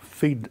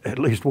feed at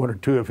least 1 or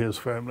 2 of his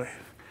family.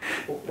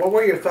 What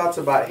were your thoughts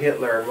about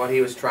Hitler and what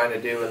he was trying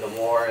to do in the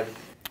war? And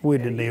we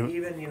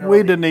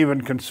didn't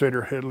even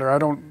consider Hitler. I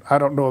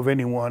don't know of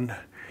anyone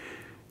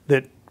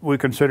that we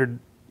considered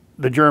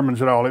the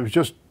Germans at all. It was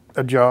just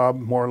a job,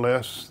 more or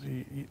less,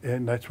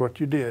 and that's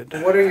what you did.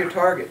 What are your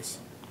targets?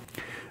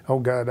 Oh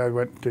God, I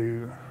went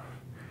to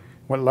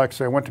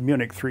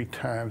Munich 3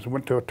 times. I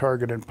went to a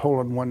target in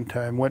Poland 1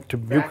 time. Went to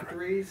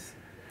factories,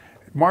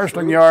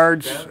 marshalling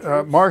yards,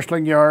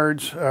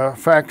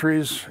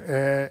 factories,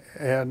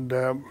 and.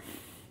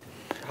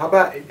 How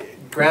about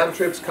ground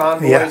troops,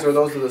 convoys, yeah. or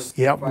those are the?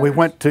 Yeah, fighters? We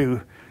went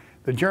to.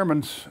 The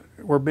Germans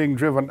were being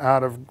driven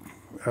out of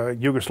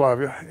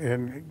Yugoslavia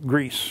and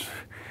Greece,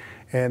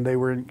 and they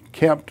were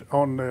encamped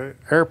on the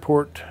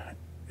airport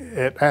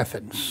at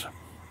Athens.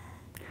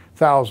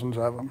 Thousands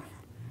of them.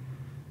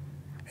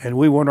 And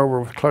we went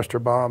over with cluster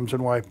bombs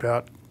and wiped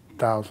out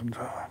thousands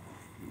of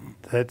them.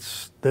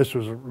 This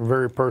was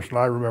very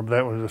personal. I remember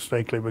that one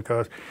distinctly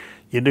because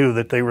you knew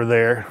that they were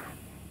there.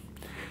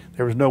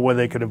 There was no way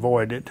they could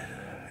avoid it.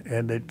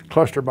 And the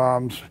cluster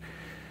bombs,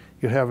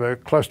 you'd have a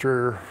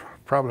cluster,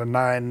 probably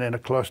 9 in a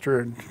cluster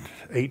and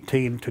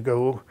 18 to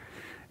go,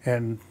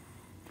 and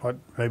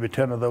maybe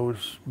 10 of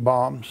those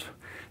bombs.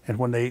 And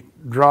when they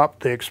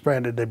dropped, they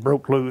expanded, they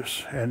broke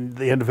loose, and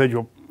the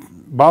individual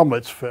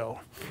bomblets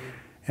fell.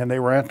 And they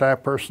were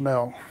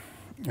anti-personnel.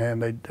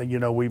 And they, you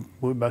know, we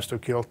must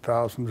have killed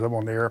thousands of them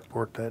on the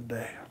airport that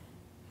day.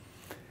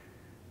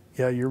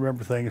 Yeah, you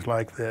remember things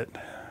like that.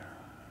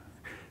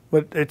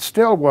 But it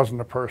still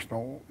wasn't a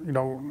personal, you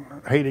know,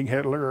 hating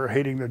Hitler or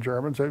hating the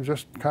Germans. It was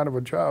just kind of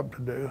a job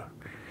to do.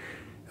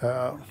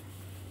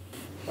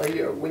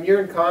 When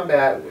you're in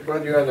combat,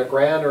 whether you're on the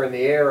ground or in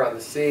the air or on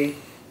the sea,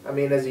 I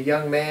mean, as a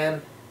young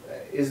man,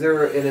 is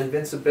there an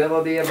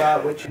invincibility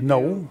about what you do?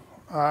 No,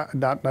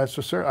 not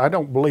necessarily. I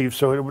don't believe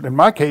so. In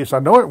my case, I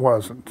know it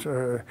wasn't.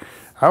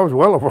 I was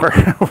well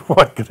aware of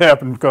what could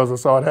happen because I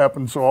saw it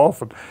happen so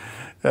often.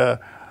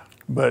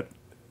 But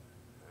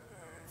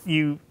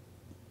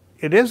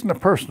it isn't a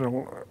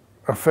personal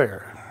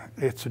affair.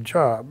 It's a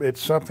job.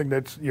 It's something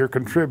that you're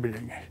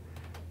contributing.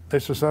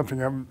 This is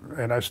something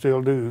and I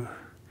still do.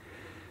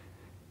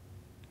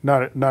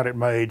 Not at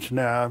my age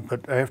now,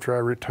 but after I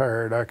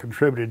retired, I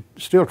contributed,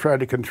 still tried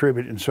to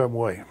contribute in some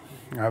way.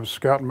 I was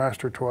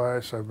scoutmaster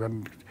twice. I've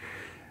been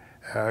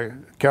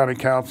county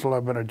council.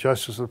 I've been a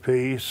justice of the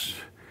peace.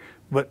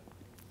 But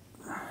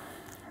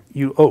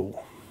you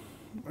owe.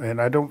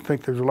 And I don't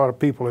think there's a lot of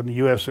people in the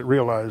U.S. that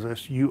realize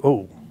this. You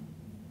owe.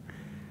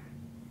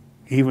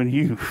 Even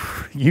you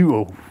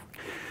owe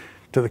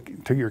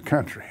to your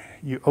country.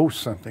 You owe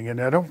something. And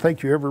I don't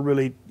think you ever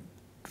really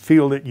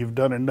feel that you've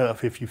done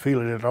enough. If you feel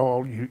it at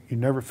all, you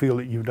never feel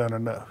that you've done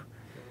enough.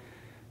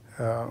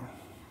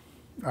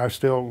 I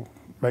still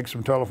make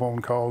some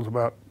telephone calls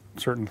about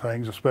certain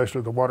things,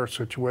 especially the water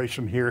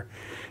situation here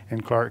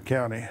in Clark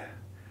County.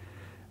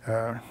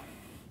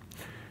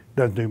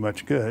 Doesn't do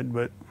much good,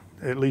 but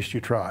at least you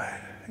try.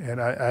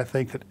 And I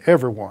think that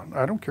everyone,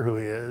 I don't care who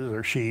he is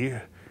or she,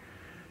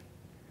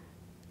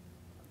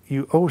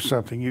 you owe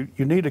something.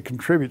 You need to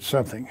contribute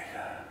something.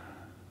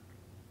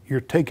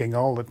 You're taking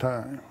all the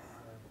time.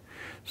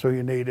 So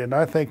you need, and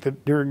I think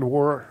that during the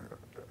war,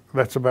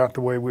 that's about the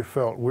way we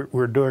felt.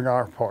 We're doing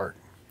our part.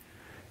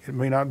 It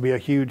may not be a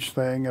huge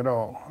thing at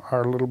all,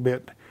 our little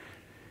bit,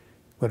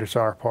 but it's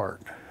our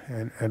part,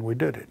 and we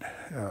did it.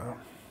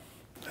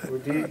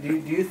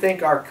 Do you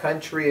think our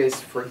country is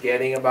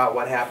forgetting about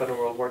what happened in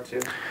World War II?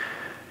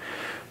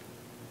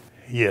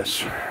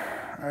 Yes,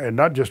 and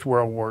not just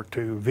World War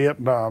II,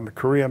 Vietnam, the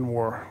Korean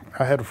War.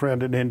 I had a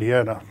friend in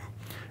Indiana.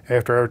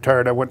 After I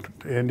retired, I went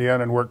to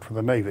Indiana and worked for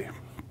the Navy.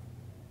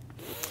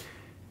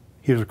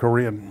 He was a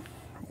Korean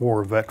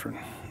War veteran.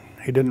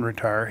 He didn't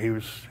retire. He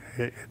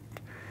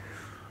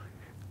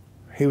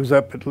was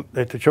up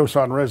at the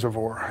Chosin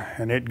Reservoir,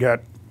 and it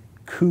got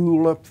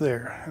cool up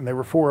there. And there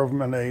were 4 of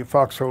them in a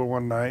foxhole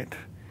one night,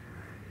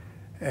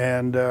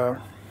 and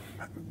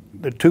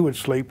the 2 would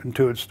sleep and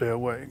 2 would stay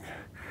awake.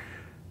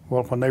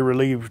 Well, when they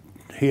relieved,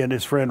 he and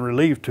his friend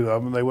relieved 2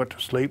 of them, they went to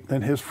sleep.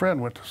 Then his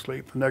friend went to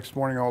sleep. The next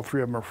morning, all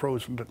 3 of them were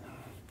frozen.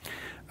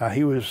 Now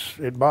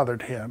it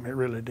bothered him. It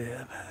really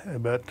did.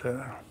 But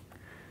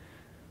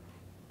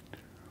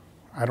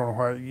I don't know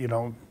why, you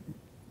know,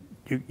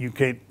 you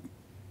can't,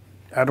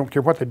 I don't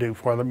care what they do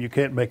for them, you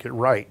can't make it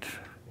right.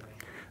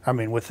 I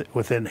mean,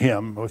 within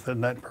him,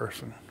 within that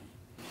person.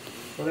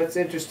 Well, that's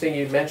interesting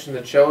you mentioned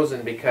The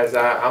Chosen, because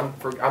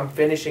I'm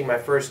finishing my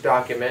first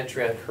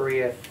documentary on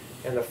Korea,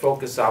 and the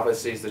focus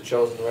obviously is The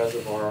Chosen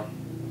Reservoir.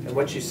 And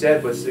what you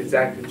said was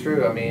exactly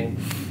true. I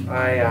mean,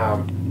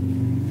 I've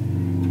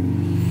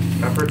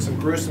heard some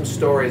gruesome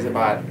stories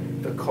about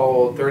the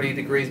cold, 30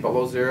 degrees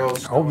below zero.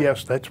 Oh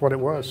yes, that's what it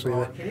was. Can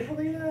you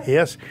believe that?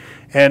 Yes,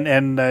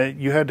 and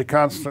you had to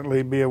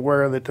constantly be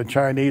aware that the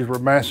Chinese were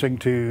massing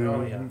to.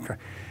 Oh, yeah.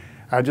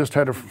 I just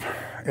had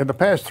in the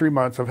past 3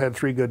 months, I've had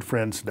 3 good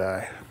friends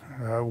die.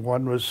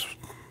 One was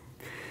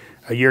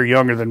a year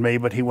younger than me,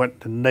 but he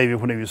went to the Navy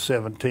when he was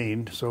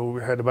 17, so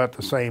we had about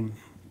the same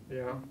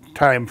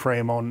time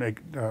frame on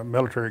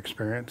military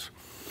experience.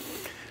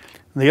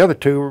 And the other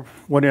 2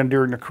 went in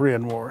during the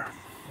Korean War.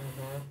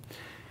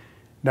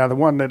 Now, the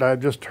one that I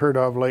just heard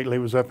of lately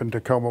was up in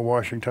Tacoma,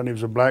 Washington. He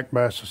was a black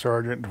master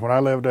sergeant. When I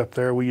lived up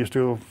there, we used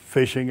to go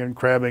fishing and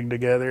crabbing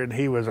together, and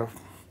he was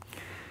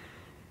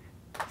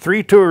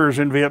 3 tours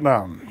in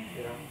Vietnam.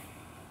 Yeah.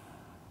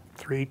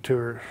 3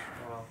 tours.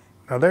 Wow.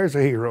 Now, there's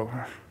a hero.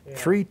 Yeah.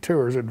 3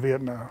 tours in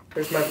Vietnam.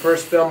 Here's my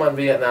first film on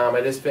Vietnam. I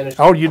just finished.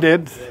 Oh, you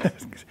did? Yeah.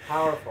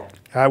 Powerful.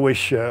 I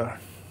wish... I'm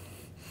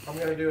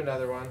going to do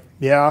another one.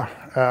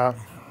 Yeah,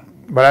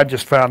 but I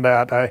just found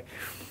out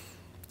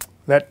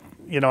that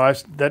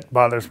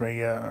bothers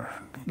me,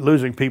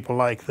 losing people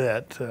like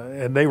that,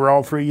 and they were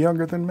all 3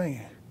 younger than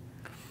me.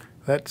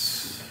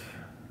 That's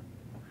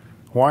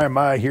why am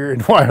I here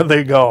and why are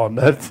they gone?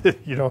 That's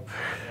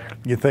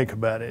you think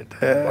about it.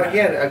 Well,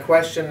 again, a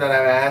question that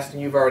I've asked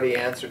and you've already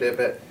answered it,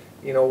 but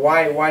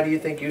why do you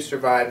think you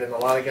survived and a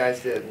lot of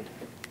guys didn't?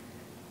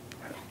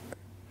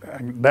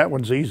 That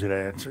one's easy to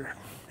answer.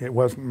 It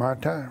wasn't my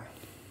time.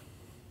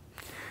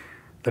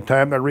 The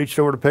time I reached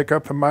over to pick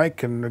up the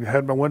mic and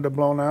had my window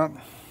blown out,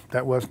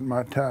 that wasn't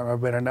my time. I've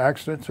been in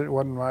accidents, it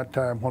wasn't my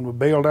time. When we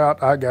bailed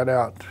out, I got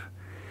out.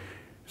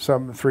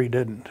 Some 3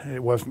 didn't.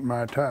 It wasn't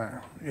my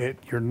time.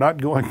 You're not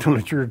going till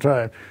it's your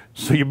time.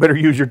 So you better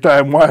use your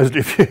time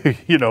wisely.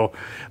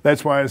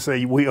 That's why I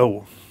say we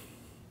owe.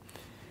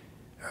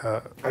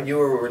 Are you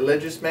a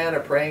religious man, a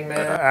praying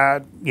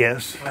man?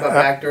 Yes. How about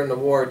back during the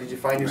war? Did you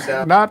find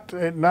yourself? Not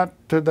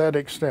to that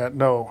extent,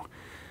 no.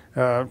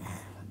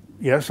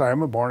 Yes, I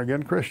am a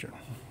born-again Christian.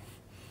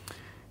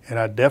 And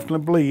I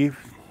definitely believe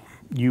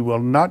you will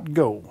not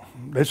go.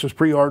 This is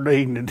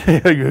preordained.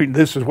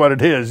 This is what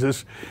it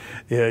is.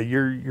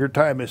 Your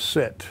time is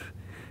set,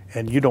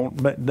 and you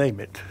don't name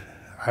it.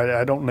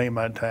 I don't name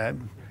my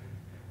time.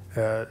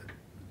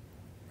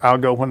 I'll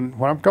go when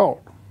I'm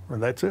called,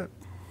 and that's it.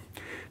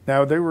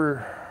 Now, there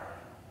were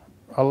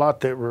a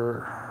lot that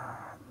were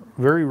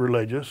very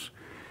religious,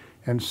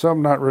 and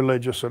some not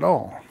religious at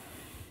all.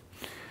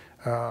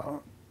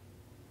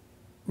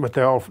 But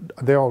they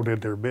all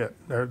did their bit,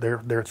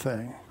 their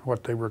thing,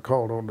 what they were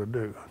called on to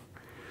do.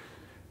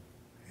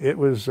 It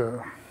was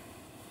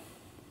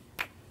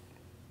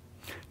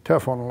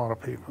tough on a lot of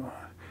people.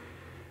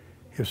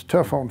 It was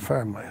tough on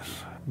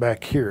families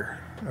back here.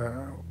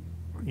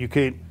 You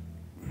can't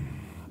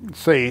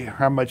say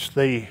how much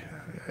they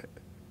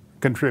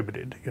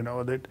contributed.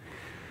 That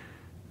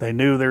they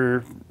knew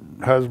their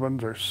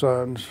husbands, their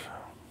sons,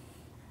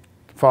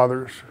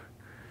 fathers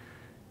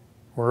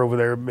were over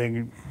there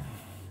being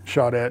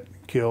shot at,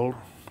 killed,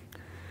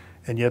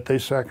 and yet they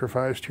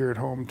sacrificed here at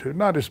home too.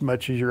 Not as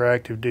much as your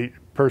active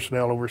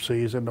personnel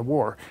overseas in the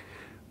war,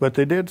 but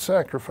they did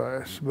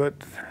sacrifice.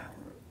 But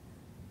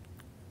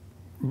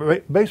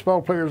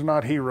baseball players are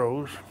not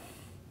heroes.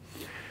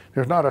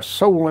 There's not a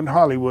soul in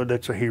Hollywood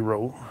that's a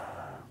hero.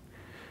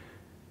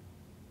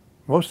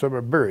 Most of them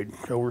are buried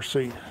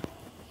overseas.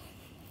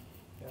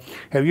 Yeah.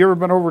 Have you ever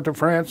been over to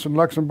France and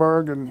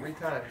Luxembourg? 3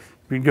 times.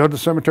 You go to the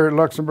cemetery at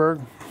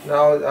Luxembourg?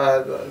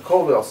 No,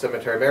 Colville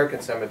Cemetery,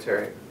 American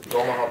Cemetery,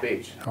 Omaha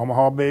Beach.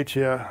 Omaha Beach,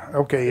 yeah.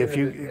 Okay, if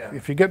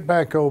you get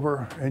back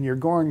over and you're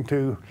going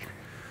to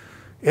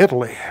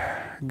Italy,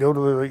 go to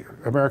the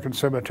American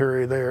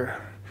Cemetery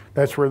there.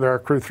 That's where our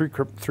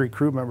three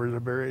crew members are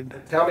buried.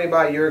 Tell me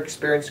about your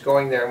experience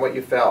going there and what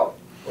you felt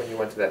when you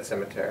went to that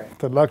cemetery.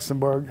 To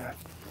Luxembourg.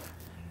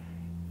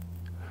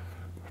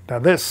 Now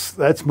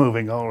that's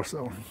moving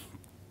also.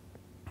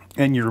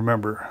 And you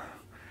remember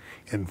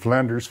in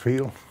Flanders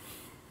Field,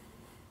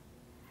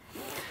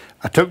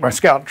 I took my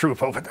scout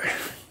troop over there.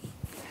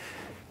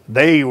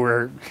 They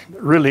were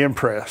really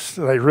impressed.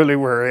 They really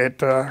were.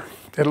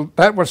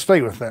 That would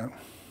stay with them.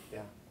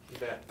 Yeah, you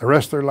bet. The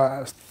rest of their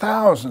lives.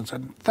 Thousands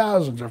and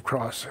thousands of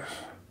crosses.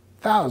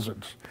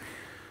 Thousands.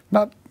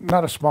 Not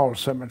a small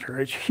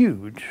cemetery. It's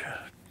huge.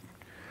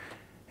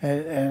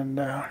 And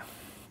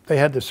they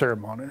had the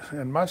ceremonies,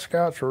 and my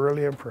scouts were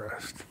really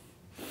impressed.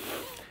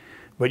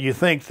 But you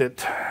think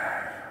that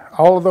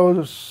all of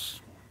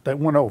those that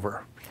went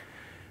over,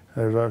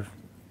 there's an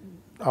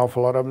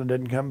awful lot of them that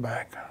didn't come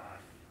back.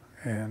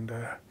 And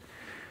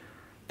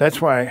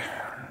that's why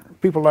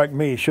people like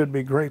me should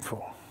be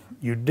grateful.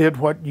 You did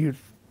what you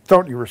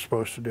thought you were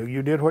supposed to do.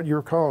 You did what you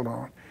were called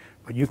on,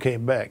 but you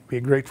came back.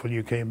 Be grateful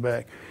you came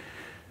back.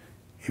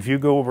 If you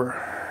go over,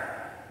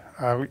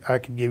 I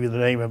can give you the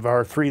name of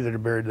our 3 that are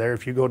buried there.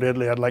 If you go to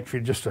Italy, I'd like for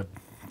you just to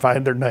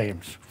find their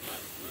names.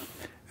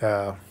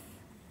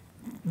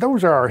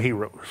 Those are our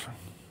heroes.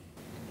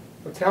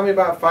 Well, tell me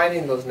about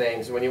finding those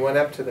names when you went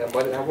up to them.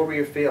 What were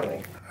you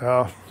feeling?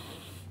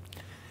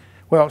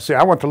 Well, see,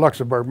 I went to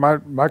Luxembourg.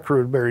 My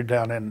crew was buried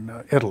down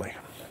in Italy.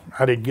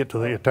 I didn't get to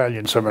the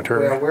Italian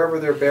cemetery. Well, where were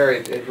they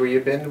buried? Were you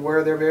been to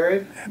where they're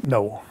buried?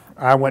 No.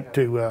 I went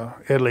to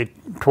Italy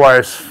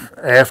twice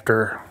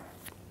after.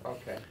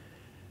 Okay.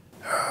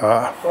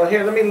 Well,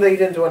 here, let me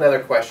lead into another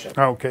question.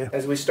 Okay.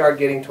 As we start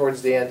getting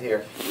towards the end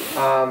here.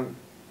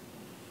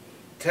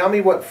 Tell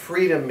me what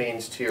freedom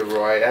means to you,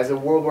 Roy. As a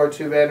World War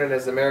II veteran,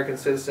 as an American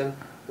citizen,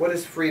 what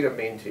does freedom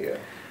mean to you?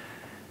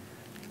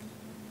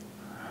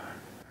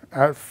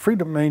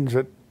 Freedom means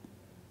that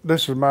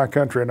this is my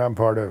country and I'm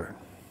part of it.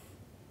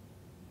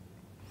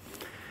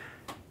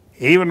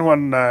 Even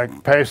when I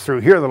passed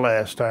through here the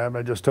last time,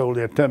 I just told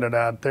the attendant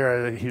out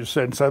there, he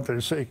said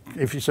something,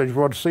 if you said you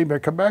want to see me,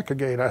 come back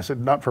again. I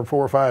said, not for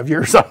 4 or 5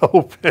 years, I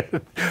hope.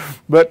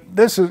 But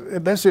this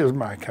is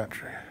my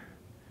country.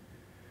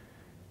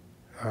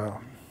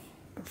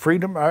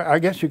 Freedom, I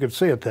guess you could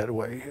see it that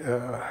way.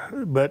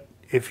 But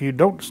if you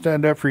don't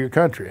stand up for your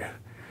country,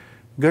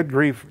 good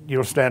grief,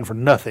 you'll stand for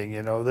nothing.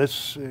 You know,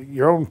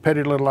 your own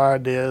petty little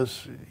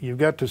ideas, you've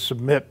got to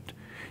submit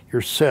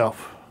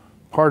yourself,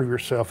 part of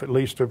yourself at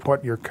least, to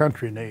what your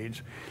country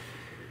needs.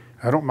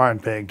 I don't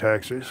mind paying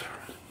taxes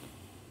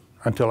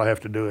until I have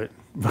to do it.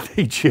 But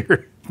each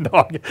year,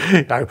 no,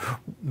 my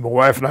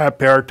wife and I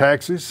pay our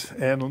taxes,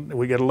 and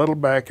we get a little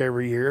back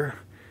every year.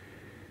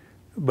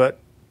 But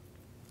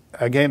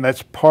again,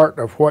 that's part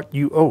of what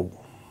you owe.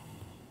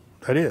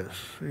 That is.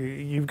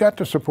 You've got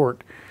to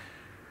support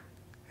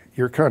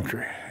your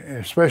country,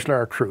 especially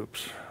our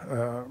troops,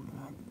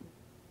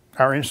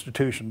 our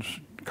institutions,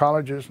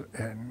 colleges,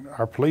 and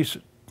our police,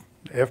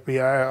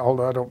 FBI,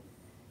 although I don't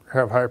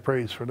have high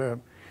praise for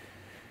them.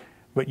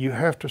 But you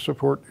have to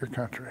support your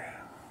country.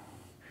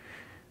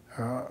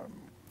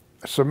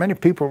 So many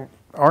people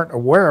aren't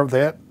aware of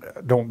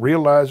that, don't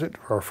realize it,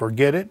 or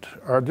forget it,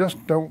 or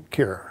just don't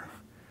care.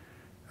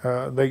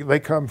 They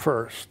come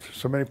first.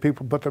 So many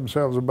people put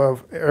themselves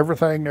above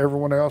everything,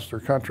 everyone else,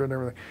 their country and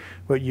everything.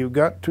 But you've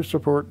got to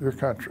support your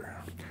country.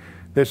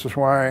 This is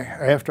why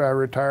after I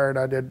retired,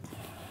 I've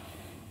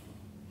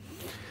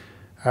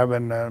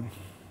been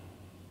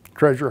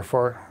treasurer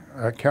for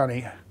a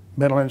county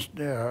mental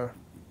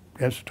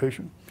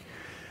institution.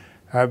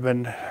 I've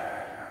been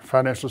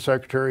financial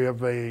secretary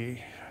of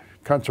a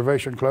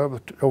conservation club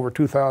with over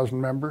 2,000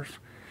 members.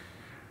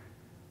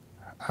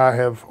 I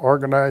have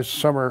organized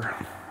summer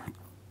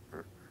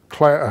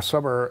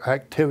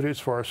activities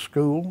for a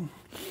school.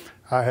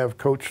 I have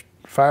coached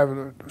 5th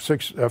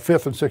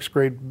and 6th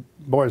grade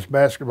boys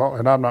basketball,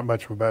 and I'm not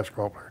much of a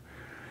basketball player.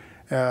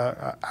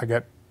 I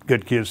got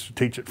good kids to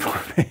teach it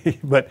for me,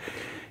 but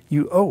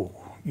you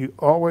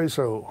always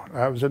owe.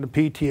 I was in the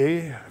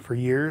PTA for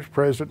years,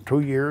 president 2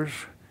 years,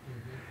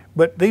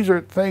 but these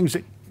are things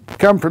that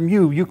come from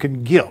you, you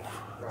can give.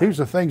 Right. These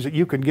are things that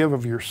you can give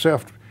of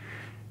yourself,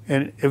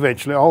 and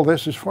eventually all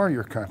this is for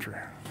your country.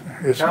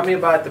 Tell me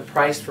about the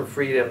price for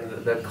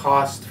freedom, the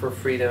cost for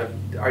freedom.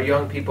 Our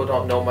young people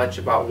don't know much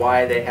about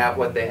why they have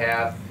what they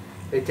have.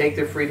 They take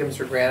their freedoms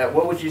for granted.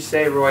 What would you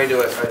say, Roy,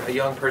 to a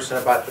young person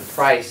about the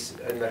price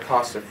and the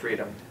cost of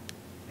freedom?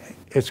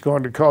 It's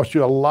going to cost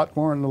you a lot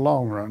more in the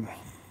long run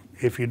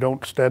if you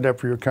don't stand up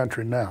for your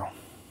country now.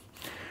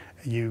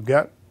 You've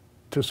got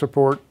to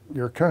support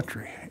your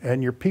country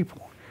and your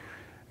people.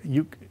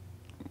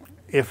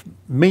 If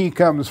me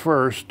comes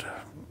first,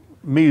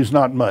 me is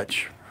not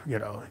much. You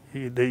know,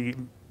 the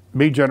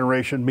me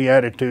generation, me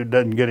attitude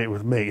doesn't get it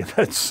with me.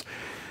 That's,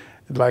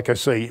 like I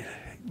say,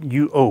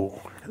 you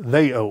owe,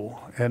 they owe.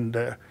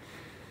 And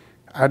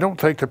I don't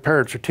think the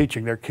parents are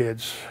teaching their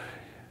kids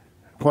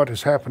what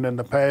has happened in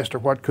the past or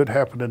what could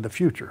happen in the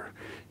future.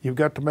 You've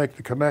got to make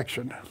the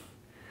connection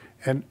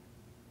and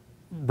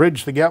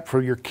bridge the gap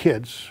for your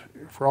kids,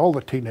 for all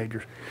the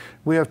teenagers.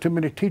 We have too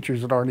many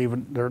teachers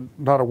that they're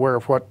not aware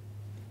of what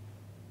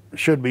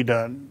should be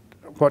done,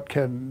 what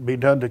can be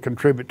done to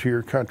contribute to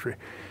your country.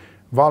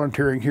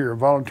 Volunteering here,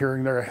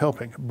 volunteering there,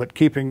 helping, but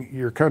keeping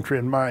your country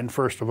in mind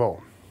first of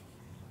all.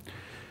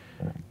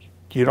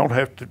 You don't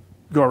have to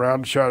go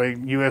around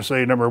shouting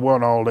USA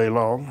 #1 all day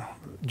long.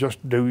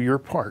 Just do your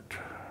part.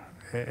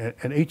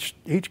 And each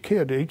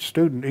kid, each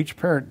student, each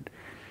parent,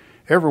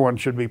 everyone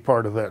should be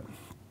part of that.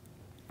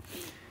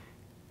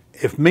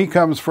 If me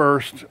comes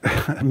first,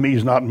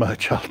 me's not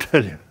much, I'll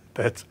tell you.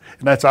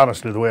 That's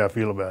honestly the way I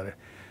feel about it.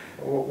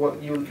 Well,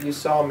 you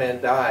saw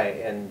men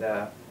die, and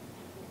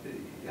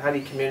how do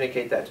you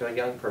communicate that to a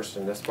young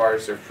person as far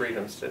as their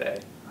freedoms today?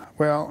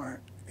 Well,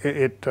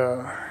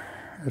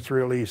 it's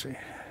real easy.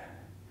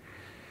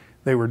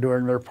 They were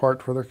doing their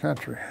part for their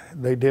country.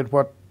 They did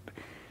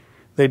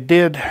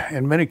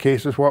in many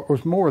cases what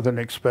was more than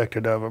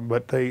expected of them,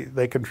 but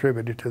they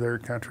contributed to their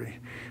country.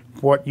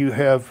 What you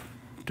have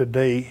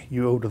today,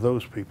 you owe to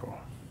those people.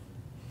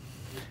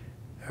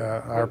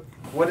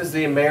 What does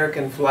the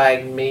American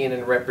flag mean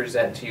and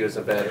represent to you as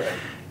a veteran?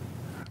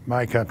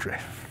 My country.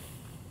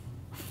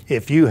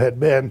 If you had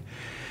been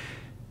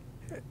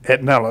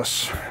at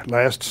Nellis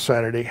last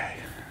Saturday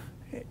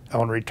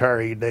on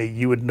Retiree Day,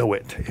 you would know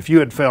it. If you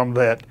had filmed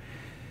that,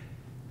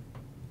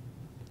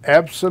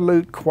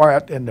 absolute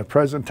quiet in the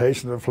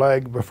presentation of the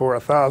flag before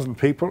 1,000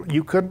 people.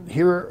 You couldn't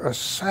hear a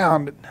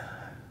sound.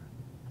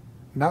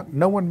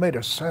 No one made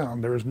a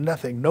sound. There was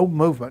nothing, no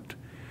movement.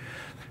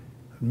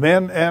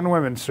 Men and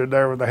women stood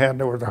there with a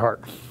hand over the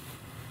heart.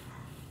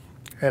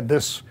 And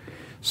this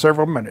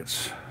several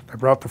minutes. They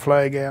brought the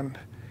flag in,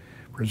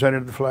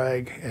 presented the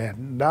flag,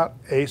 and not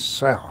a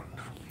sound.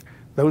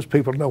 Those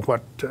people know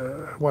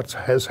what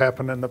has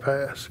happened in the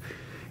past,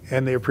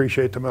 and they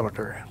appreciate the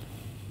military,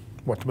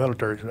 what the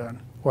military's done,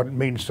 what it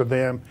means to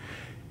them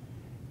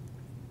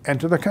and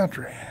to the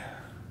country.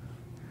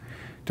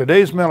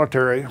 Today's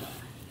military,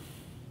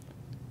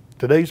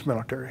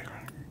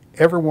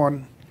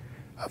 everyone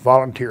a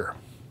volunteer.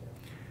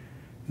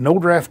 No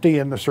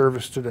draftee in the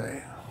service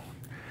today.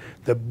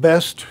 The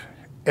best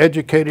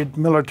educated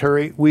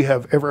military we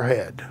have ever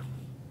had.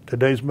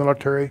 Today's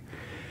military,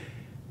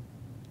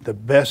 the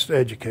best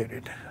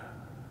educated,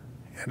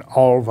 and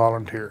all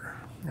volunteer.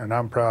 And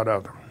I'm proud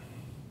of them.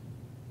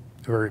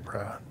 Very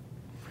proud.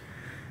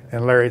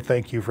 And Larry,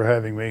 thank you for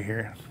having me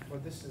here. Well,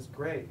 this is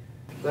great.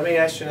 Let me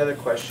ask you another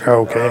question.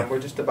 Okay. We're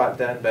just about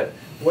done, but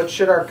what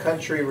should our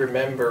country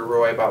remember,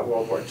 Roy, about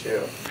World War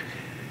II?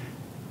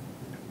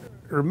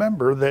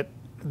 Remember that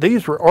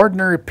these were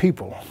ordinary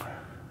people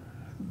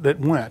that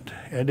went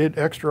and did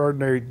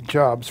extraordinary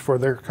jobs for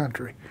their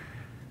country,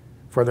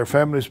 for their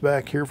families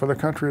back here, for the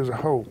country as a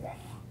whole.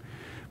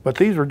 But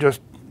these were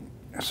just,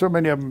 so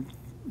many of them,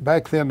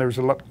 back then there was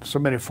so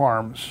many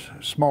farms,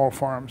 small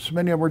farms. So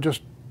many of them were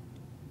just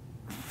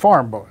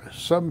farm boys.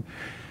 Some,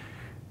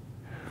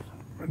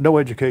 no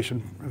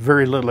education,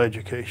 very little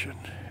education.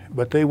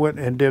 But they went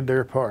and did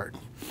their part.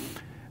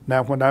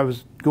 Now when I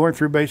was going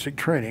through basic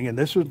training, and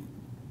this is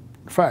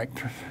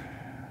fact,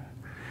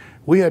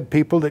 we had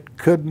people that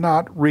could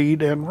not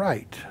read and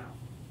write.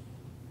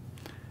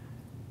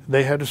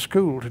 They had a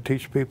school to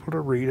teach people to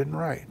read and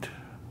write.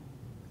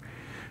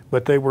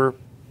 But they were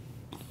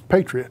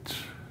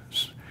patriots.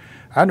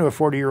 I knew a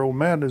 40-year-old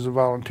man as a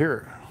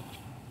volunteer.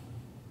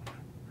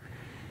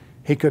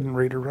 He couldn't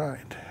read or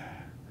write.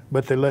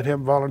 But they let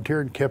him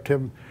volunteer and kept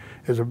him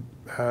as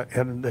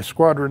in the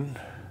squadron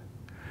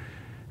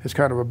as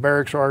kind of a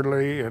barracks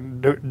orderly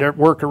and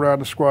work around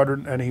the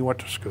squadron, and he went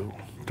to school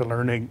to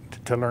learn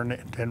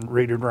and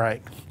read and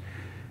write.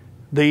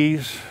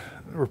 These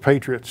were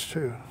patriots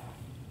too.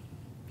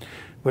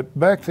 But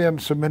back then,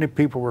 so many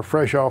people were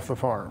fresh off the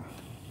farm,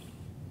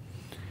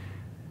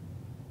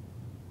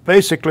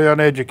 basically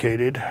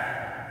uneducated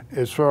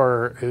as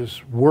far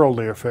as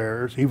worldly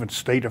affairs, even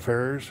state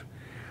affairs.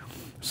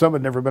 Some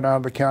had never been out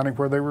of the county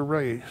where they were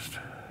raised,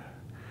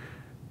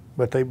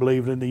 but they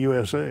believed in the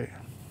USA.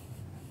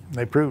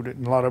 They proved it,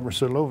 and a lot of them are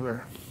still over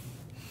there.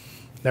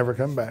 Never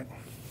come back.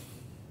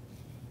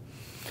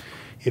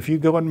 If you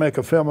go and make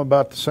a film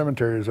about the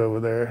cemeteries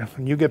over there,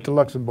 and you get to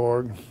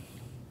Luxembourg,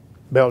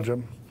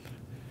 Belgium,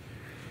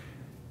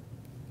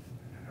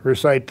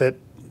 recite that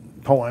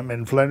poem,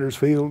 "In Flanders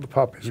Field, the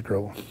poppies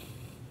grow."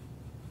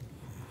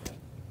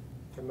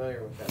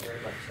 Familiar with that,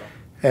 very much so.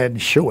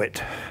 And show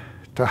it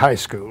to high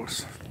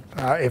schools.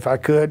 If I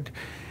could,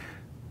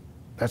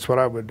 that's what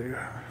I would do.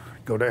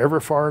 Go to every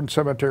foreign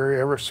cemetery,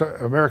 every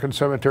American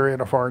cemetery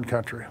in a foreign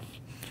country.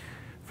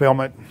 Film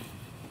it.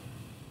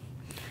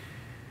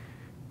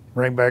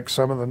 Bring back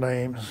some of the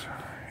names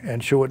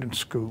and show it in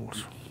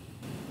schools.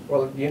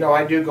 Well, you know,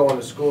 I do go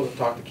into schools and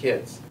talk to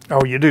kids.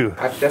 Oh, you do?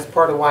 That's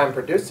part of why I'm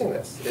producing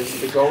this,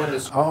 is to go into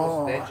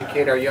schools and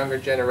educate our younger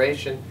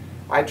generation.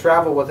 I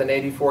travel with an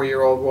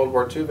 84-year-old World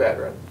War II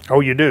veteran.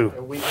 Oh, you do?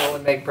 And we go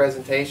and make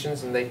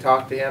presentations, and they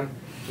talk to him.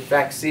 In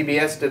fact,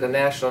 CBS did a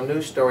national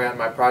news story on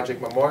my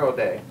project Memorial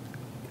Day.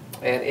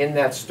 And in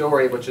that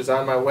story, which is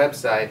on my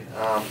website,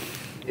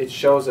 it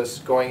shows us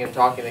going and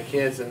talking to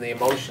kids and the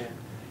emotion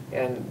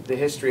and the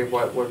history of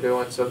what we're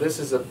doing. So this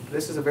is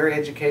a very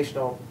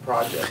educational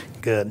project.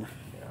 Good.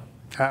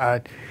 Yeah.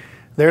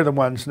 They're the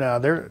ones now.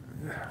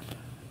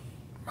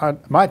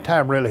 My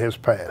time really has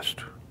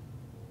passed.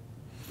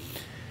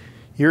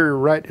 You're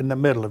right in the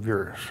middle of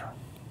yours.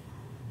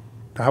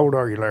 How old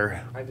are you, Larry?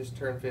 I just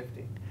turned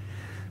 50.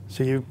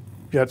 So you've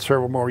got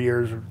several more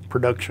years of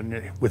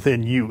production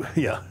within you,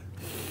 yeah.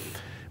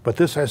 But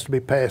this has to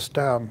be passed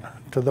down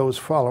to those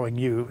following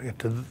you,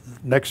 to the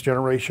next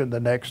generation, the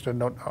next,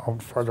 and on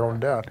further on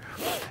down.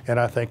 And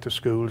I think the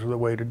schools are the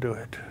way to do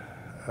it.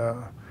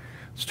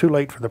 It's too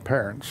late for the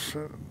parents.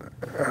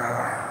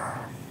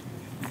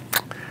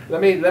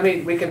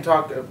 We can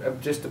talk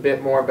just a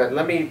bit more, but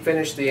let me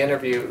finish the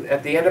interview.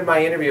 At the end of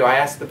my interview, I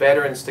asked the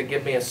veterans to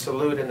give me a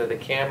salute into the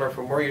camera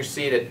from where you're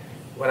seated.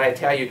 When I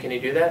tell you, can you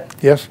do that?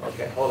 Yes.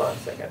 Okay, hold on a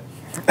second.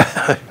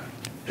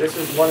 This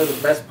is one of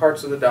the best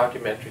parts of the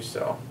documentary,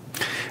 so.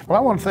 Well,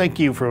 I want to thank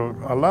you for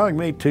allowing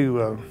me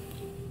to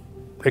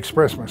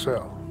express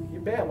myself. You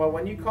bet. Well,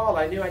 when you called,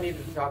 I knew I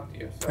needed to talk to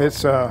you.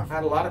 So I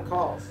had a lot of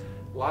calls.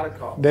 A lot of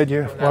calls. Did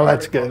you? Well,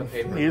 that's good.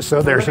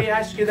 So there's. Let me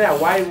ask you that.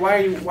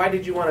 Why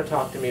did you want to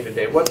talk to me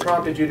today? What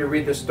prompted you to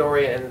read the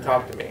story and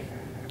talk to me?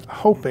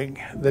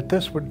 Hoping that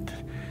this would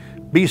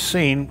be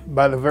seen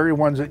by the very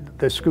ones at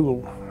the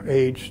school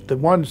age, the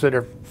ones that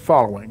are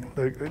following,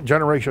 the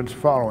generations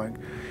following.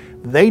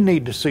 They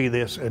need to see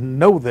this and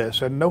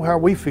know how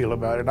we feel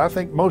about it. I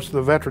think most of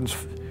the veterans,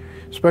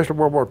 especially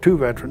World War II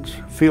veterans,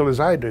 feel as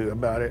I do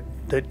about it,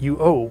 that you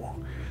owe.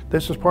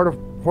 This is part of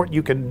what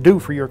you can do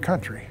for your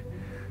country.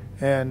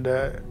 And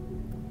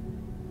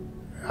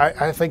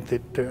I think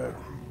that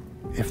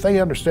if they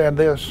understand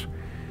this,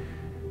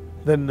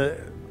 then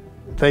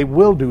they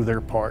will do their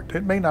part.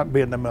 It may not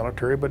be in the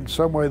military, but in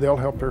some way they'll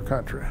help their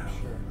country.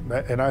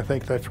 And I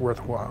think that's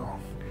worthwhile.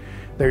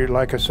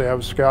 Like I say, I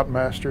was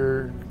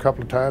scoutmaster a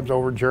couple of times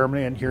over in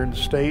Germany and here in the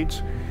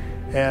States,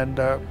 and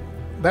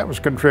that was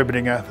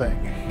contributing, I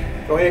think.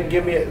 Go ahead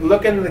and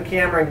look into the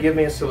camera and give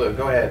me a salute.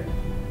 Go ahead.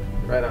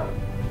 Right on.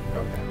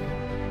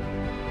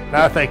 Okay.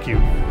 Now, thank you.